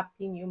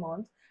happy new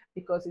month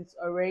because it's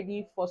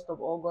already 1st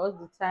of August.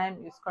 The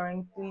time is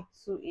currently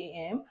 2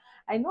 a.m.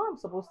 I know I'm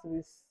supposed to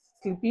be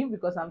sleeping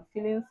because I'm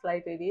feeling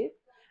slight headache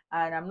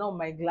and I'm not on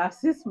my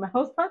glasses. My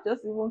husband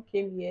just even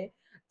came here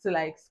to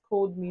like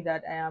scold me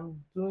that I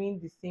am doing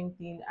the same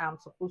thing I'm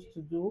supposed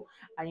to do.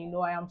 And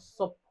I am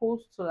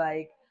supposed to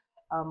like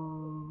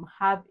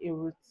have a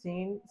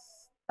routine,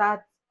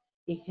 start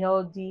a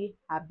healthy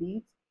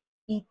habit,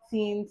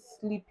 eating,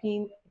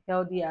 sleeping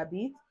healthy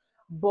habit.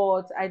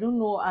 But I don't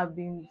know, I've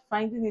been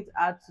finding it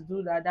hard to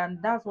do that, and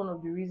that's one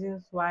of the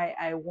reasons why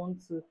I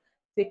want to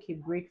take a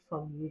break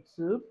from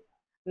YouTube.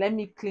 Let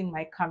me clean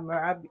my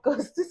camera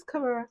because this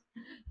camera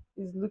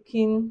is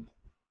looking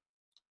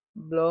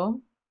blur.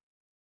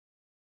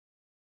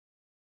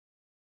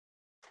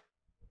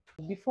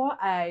 Before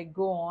I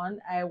go on,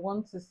 I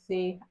want to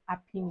say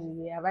Happy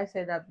New Year. Have I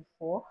said that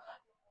before?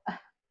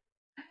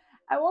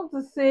 I want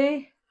to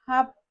say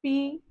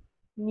happy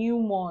new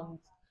month.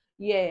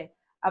 Yeah,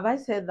 have I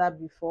said that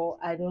before?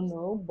 I don't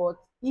know, but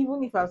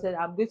even if I said,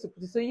 I'm going to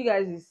put it so you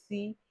guys will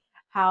see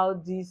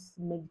how these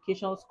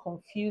medications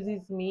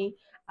confuses me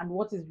and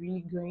what is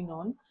really going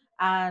on.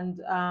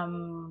 And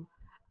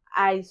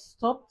I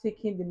stopped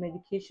taking the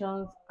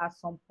medications at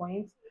some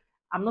point.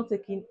 I'm not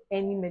taking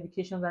any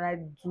medications, and I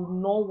do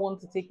not want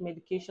to take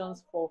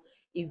medications for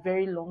a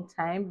very long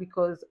time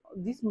because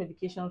these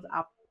medications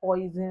are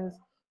poisons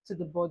to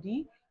the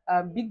body.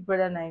 Big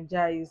Brother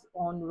Niger is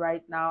on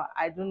right now.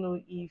 I don't know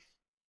if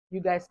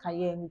you guys can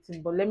hear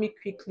anything, but let me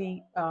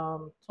quickly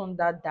turn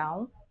that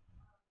down.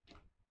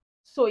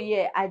 So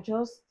yeah, I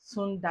just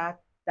tuned that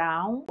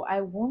down.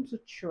 I want to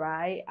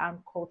try and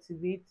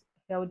cultivate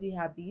healthy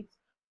habits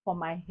for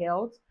my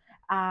health.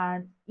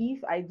 And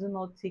if I do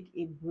not take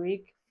a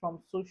break from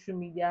social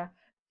media,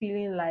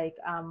 feeling like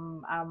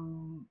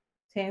I'm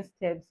 10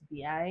 steps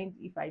behind,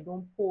 if I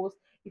don't post,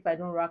 if I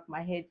don't rack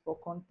my head for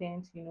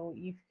content,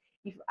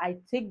 if I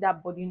take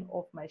that burden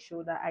off my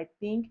shoulder, I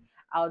think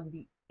I'll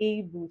be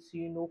able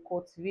to,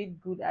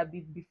 cultivate good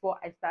habits before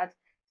I start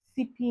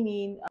sipping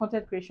in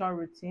content creation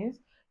routines.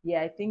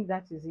 Yeah, I think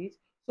that is it.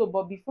 So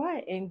but before I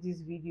end this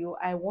video,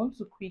 I want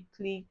to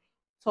quickly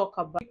talk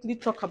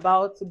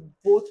about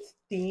both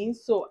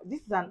things. So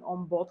this is an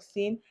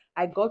unboxing.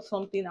 I got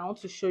something I want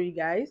to show you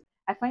guys.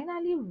 I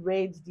finally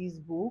read this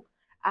book,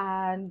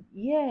 and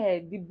yeah,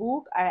 the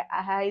book I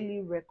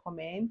highly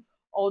recommend.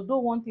 Although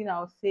one thing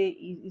I'll say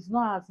is it's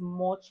not as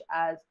much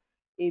as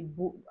a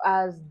book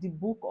as the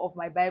book of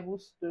my Bible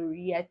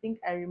story. I think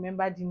I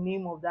remember the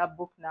name of that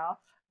book now,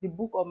 the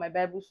book of my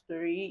Bible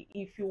story.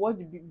 If you watch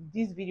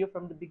this video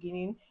from the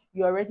beginning,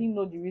 you already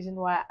know the reason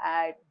why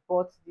I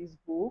bought this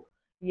book.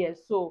 Yes,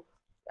 so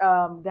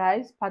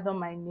guys, pardon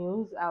my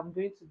nails. I'm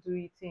going to do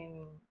it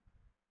in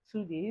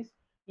 2 days.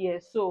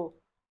 Yes, so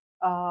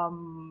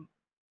um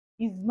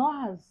is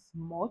not as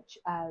much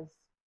as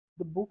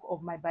the book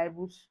of my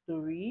Bible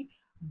story,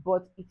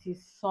 but it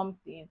is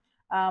something.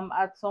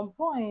 At some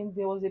point,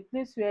 there was a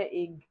place where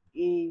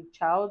a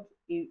child,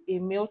 a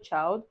male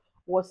child,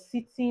 was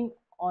sitting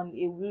on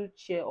a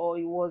wheelchair, or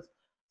he was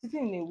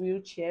sitting in a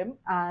wheelchair,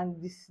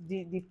 and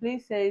the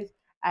place says,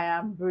 "I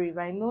am brave."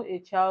 I know a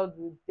child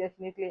would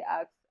definitely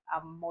ask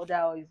a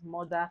mother or his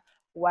mother,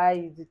 why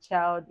is the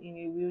child in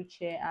a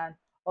wheelchair and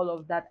all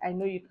of that. I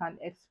know you can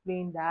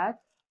explain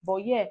that,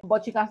 but yeah,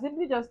 but you can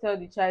simply just tell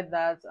the child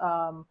that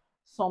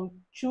some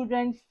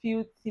children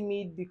feel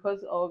timid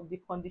because of the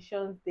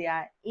conditions they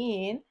are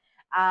in,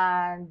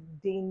 and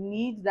they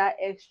need that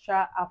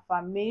extra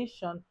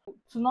affirmation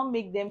to not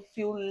make them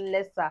feel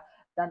lesser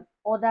than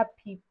other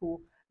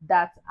people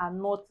that are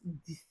not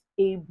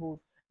disabled,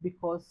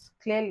 because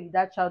clearly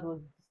that child was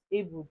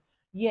disabled.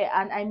 Yeah,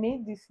 and I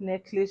made this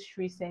necklace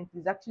recently.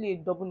 It's actually a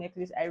double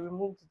necklace. I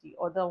removed the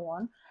other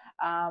one,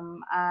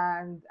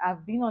 and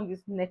I've been on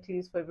this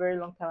necklace for a very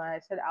long time, and I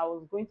said I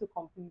was going to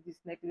complete this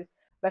necklace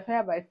by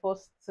fire by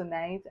force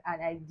tonight,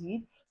 and I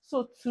did.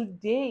 So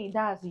today,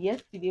 that's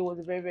yesterday, was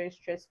a very, very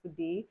stressful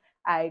day.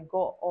 I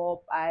got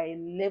up, I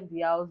left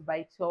the house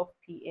by 12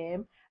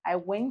 p.m. I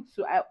wanted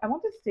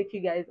to take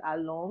you guys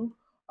along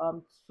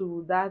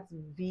to that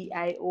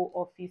VIO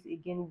office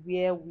again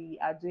where we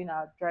are doing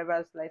our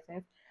driver's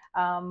license.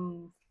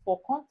 For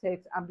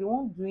context, I'm the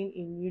one doing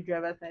a new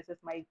driver's license.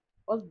 My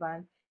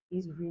husband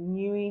is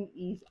renewing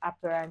his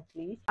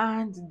apparently,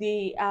 and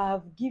they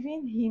have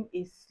given him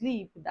a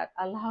slip that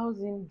allows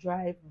him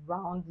drive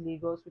around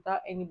Lagos without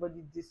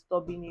anybody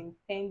disturbing him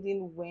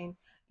pending when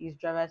his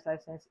driver's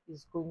license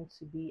is going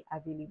to be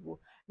available.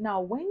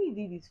 Now, when he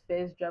did his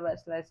first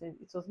driver's license,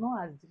 it was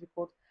not as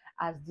difficult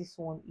as this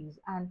one is,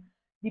 and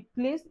the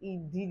place he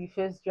did the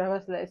first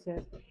driver's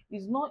license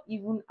is not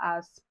even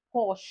as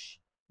posh,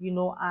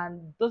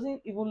 and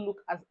doesn't even look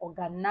as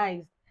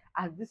organized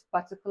as this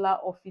particular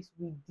office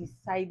we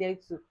decided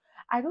to.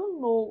 I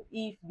don't know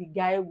if the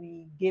guy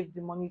we gave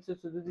the money to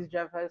do this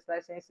driver's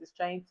license is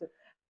trying to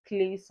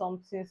play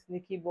something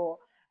sneaky, but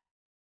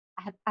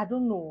I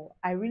don't know.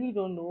 I really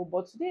don't know.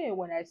 But today,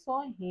 when I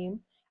saw him,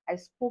 I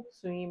spoke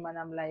to him and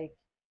I'm like,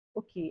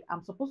 okay,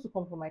 I'm supposed to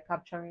come for my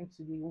capturing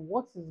today.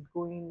 What is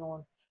going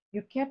on?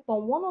 You kept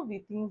on, one of the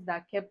things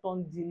that kept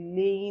on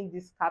delaying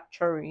this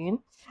capturing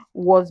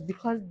was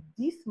because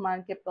this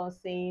man kept on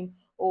saying,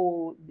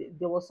 oh,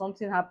 there was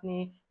something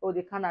happening, oh,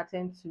 they can't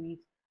attend to it.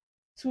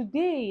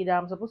 Today that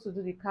I'm supposed to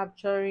do the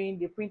capturing,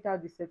 they print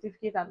out the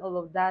certificate and all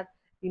of that,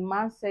 the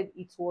man said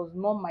it was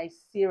not my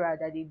Sarah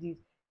that they did.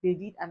 They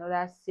did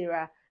another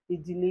Sarah. They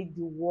delayed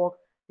the work.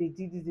 They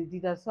did this, they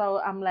did that.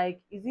 So I'm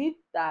like, is it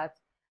that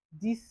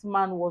this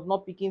man was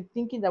not picking,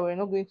 thinking that we're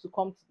not going to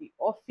come to the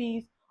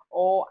office?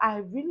 Or I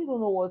really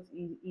don't know what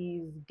he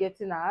is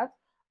getting at.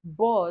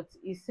 But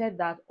he said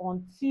that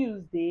on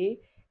Tuesday,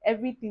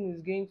 everything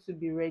is going to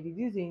be ready.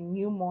 This is a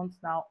new month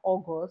now,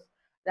 August,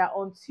 that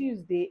on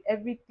Tuesday,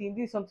 everything,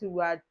 this is something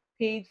we had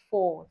paid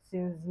for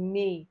since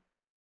May,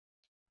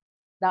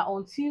 that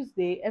on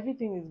Tuesday,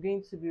 everything is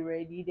going to be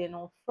ready. Then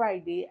on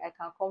Friday, I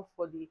can come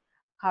for the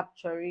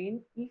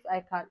capturing. If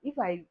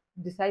I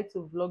decide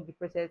to vlog the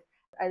process,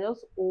 I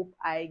just hope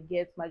I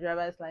get my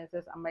driver's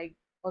license and my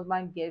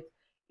husband gets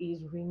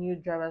his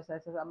renewed driver's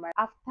license. And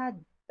after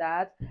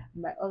that,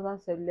 my husband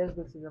said, let's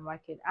go to the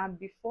market. And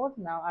before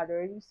now, I'd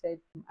already said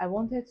I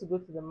wanted to go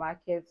to the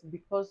market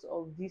because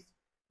of this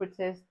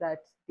protest that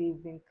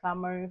they've been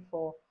clamoring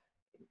for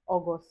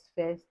August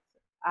 1st.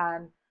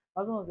 And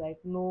my husband was like,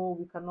 no,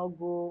 we cannot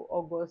go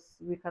August,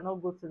 we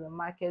cannot go to the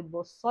market.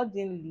 But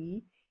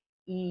suddenly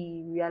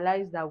he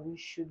realized that we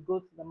should go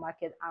to the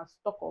market and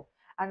stock up.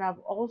 And I've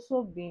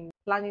also been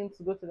planning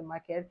to go to the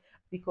market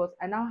because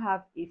I now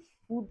have a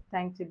food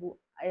timetable.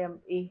 I am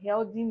a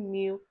healthy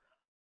meal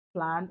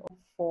plan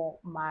for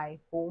my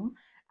home,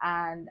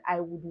 and I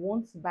would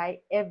want to buy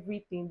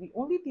everything. The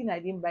only thing I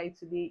didn't buy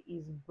today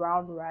is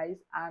brown rice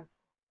and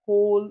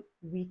whole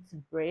wheat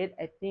bread,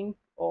 I think,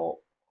 or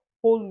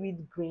whole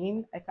wheat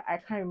grain. I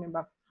can't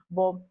remember,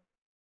 but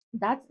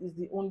that is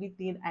the only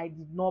thing I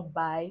did not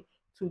buy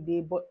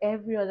today. But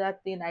every other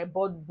thing I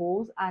bought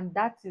bowls, and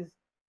that is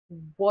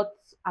what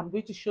I'm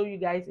going to show you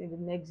guys in the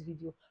next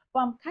video. But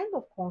I'm kind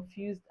of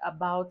confused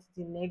about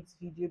the next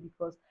video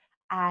because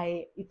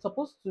I it's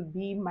supposed to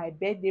be my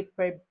birthday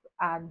prep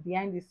and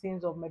behind the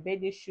scenes of my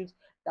birthday shoot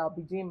that I'll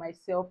be doing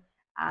myself,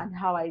 and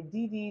how I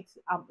did it,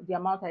 the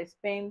amount I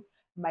spent,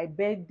 my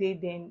birthday,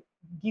 then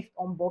gift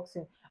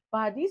unboxing.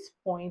 But at this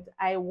point,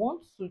 I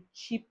want to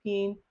chip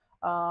in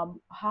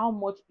how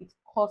much it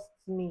costs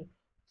me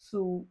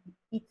to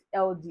eat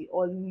healthy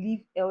or live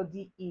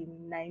healthy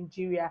in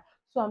Nigeria.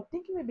 So I'm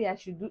thinking maybe I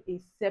should do a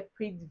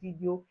separate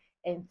video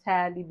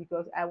entirely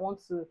because I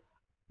want to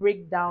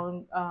break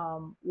down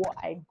what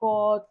I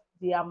got,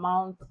 the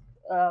amount,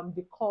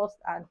 the cost,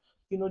 and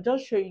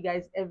just show you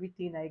guys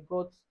everything I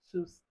got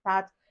to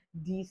start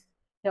this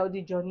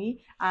healthy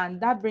journey. And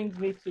that brings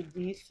me to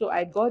this. So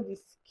I got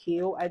this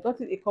scale. I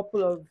got it a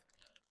couple of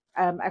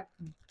I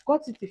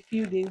got it a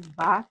few days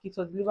back. It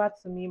was delivered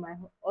to me. My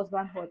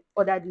husband had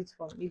ordered it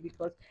for me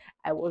because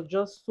I was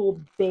just so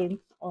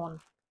bent on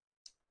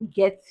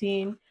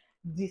getting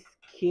this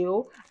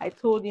scale. I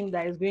told him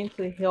that it's going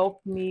to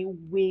help me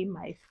weigh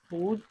my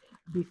food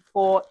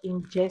before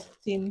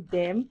ingesting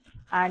them.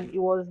 And it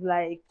was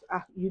like,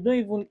 you don't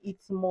even eat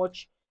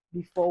much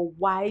before.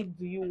 Why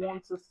do you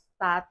want to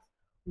start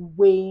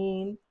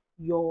weighing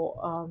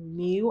your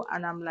meal?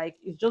 And I'm like,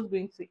 it's just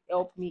going to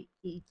help me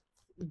eat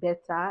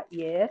better.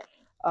 Yeah.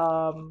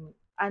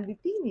 And the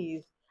thing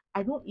is,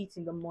 I don't eat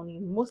in the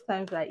morning. Most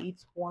times I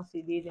eat once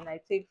a day, then I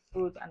take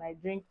fruit and I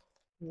drink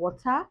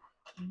water.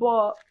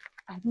 But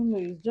I don't know,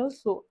 it's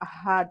just so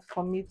hard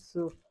for me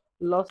to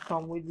lose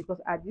some weight because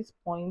at this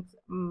point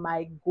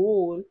my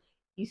goal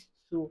is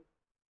to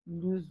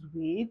lose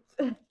weight.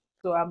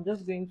 So I'm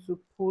just going to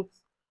put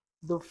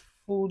the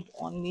food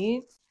on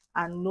it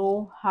and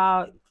know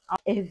how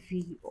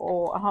heavy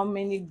or how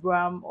many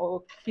gram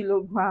or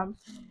kilogram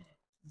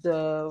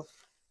the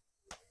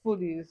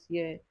food is.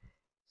 Yeah.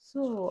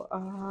 So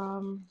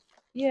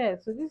yeah,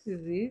 so this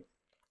is it.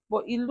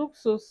 But it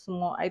looks so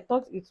small. I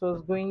thought it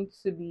was going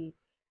to be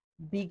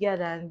bigger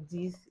than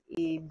this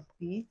a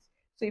bit.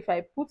 So if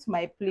I put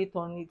my plate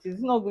on it,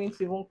 it's not going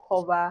to even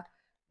cover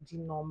the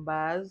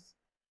numbers.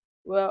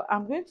 Well,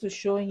 I'm going to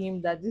show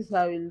him that this is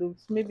how it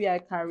looks. Maybe I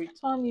can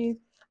return it.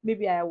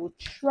 Maybe I will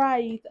try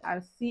it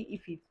and see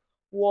if it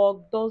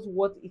works, does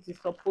what it is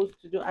supposed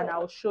to do, and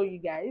I'll show you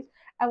guys.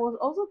 I was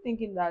also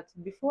thinking that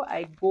before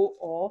I go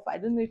off, I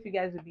don't know if you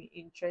guys will be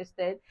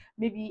interested.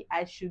 Maybe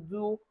I should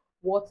do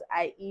what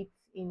I eat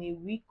in a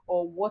week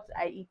or what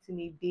I eat in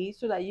a day,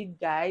 so that you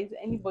guys,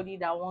 anybody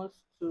that wants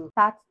to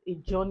start a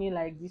journey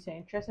like this, you're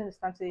interested in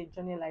starting a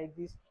journey like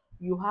this,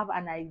 you have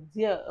an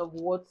idea of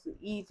what to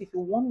eat. If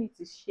you want me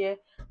to share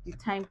the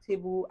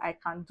timetable, I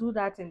can do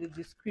that in the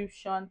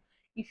description.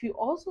 If you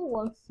also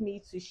want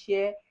me to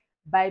share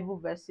Bible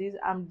verses,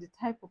 I'm the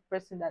type of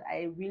person that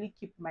I really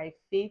keep my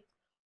faith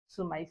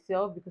to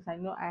myself, because I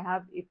know I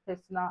have a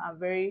personal and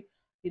very,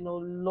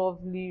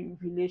 lovely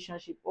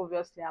relationship.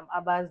 Obviously, I'm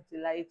Abba's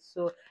delight,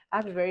 so I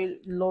have a very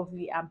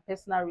lovely and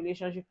personal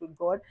relationship with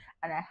God,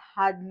 and I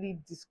hardly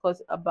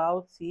discuss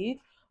about it.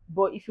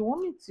 But if you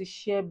want me to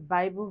share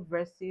Bible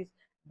verses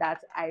that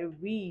I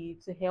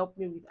read to help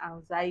me with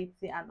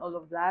anxiety and all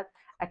of that,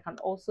 I can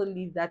also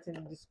leave that in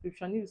the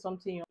description. If it's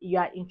something you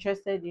are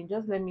interested in,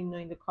 just let me know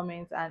in the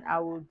comments, and I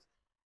would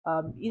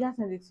either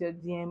send it to your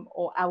DM,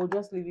 or I will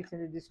just leave it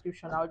in the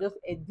description. I'll just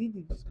edit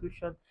the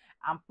description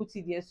and put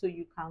it there, so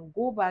you can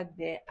go back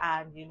there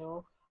and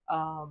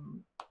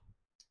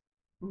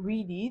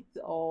read it,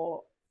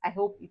 or I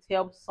hope it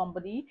helps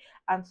somebody.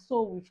 And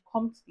so we've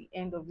come to the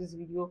end of this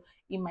video.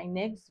 In my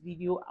next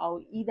video,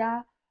 I'll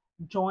either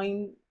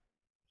join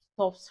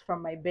stuffs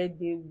from my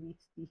birthday with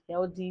the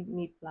healthy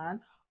meal plan,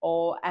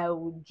 or I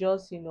would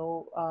just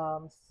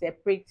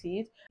separate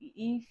it.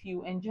 If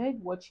you enjoyed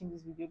watching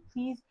this video,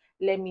 please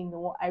let me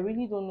know. I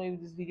really don't know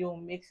if this video will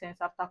make sense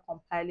after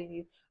compiling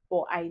it,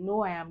 but I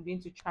know I am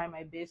going to try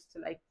my best to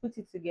like put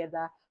it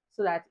together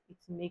so that it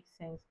makes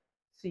sense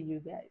to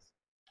you guys.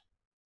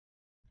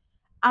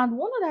 And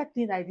one other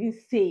thing I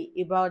didn't say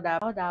about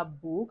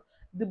that book,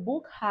 the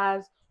book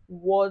has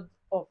words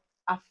of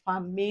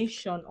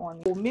affirmation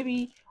on it. So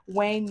maybe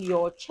when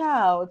your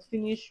child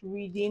finish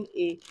reading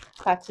a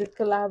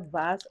particular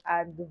verse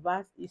and the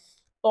verse is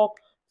stuck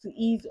to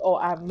his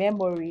or her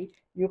memory,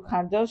 you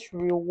can just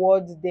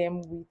reward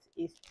them with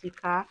a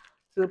sticker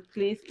to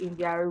place in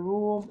their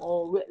room,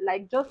 or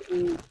like just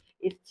a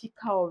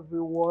sticker of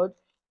reward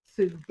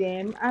to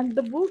them. And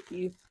the book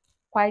is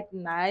quite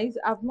nice.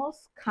 I've not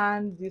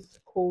scanned this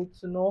code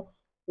to know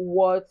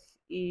what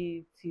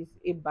it is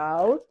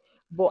about,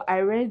 but I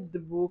read the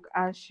book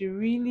and she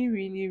really,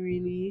 really,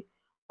 really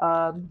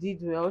did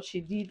well. She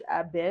did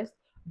her best.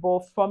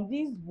 But from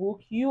this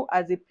book, you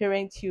as a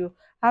parent, you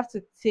have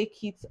to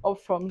take it up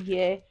from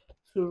here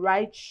to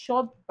write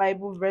short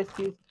Bible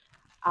verses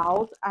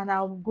out, and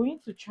I'm going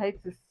to try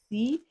to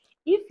see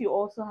if you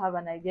also have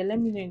an idea.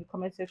 Let me know in the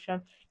comment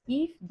section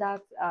if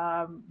that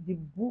the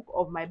book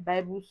of my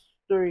Bible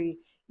story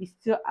is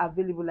still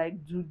available.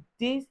 Like, do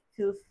they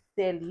still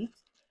sell it?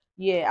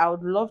 Yeah, I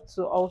would love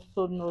to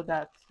also know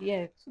that.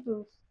 Yeah, to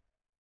those.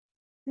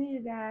 See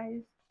you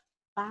guys.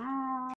 Bye.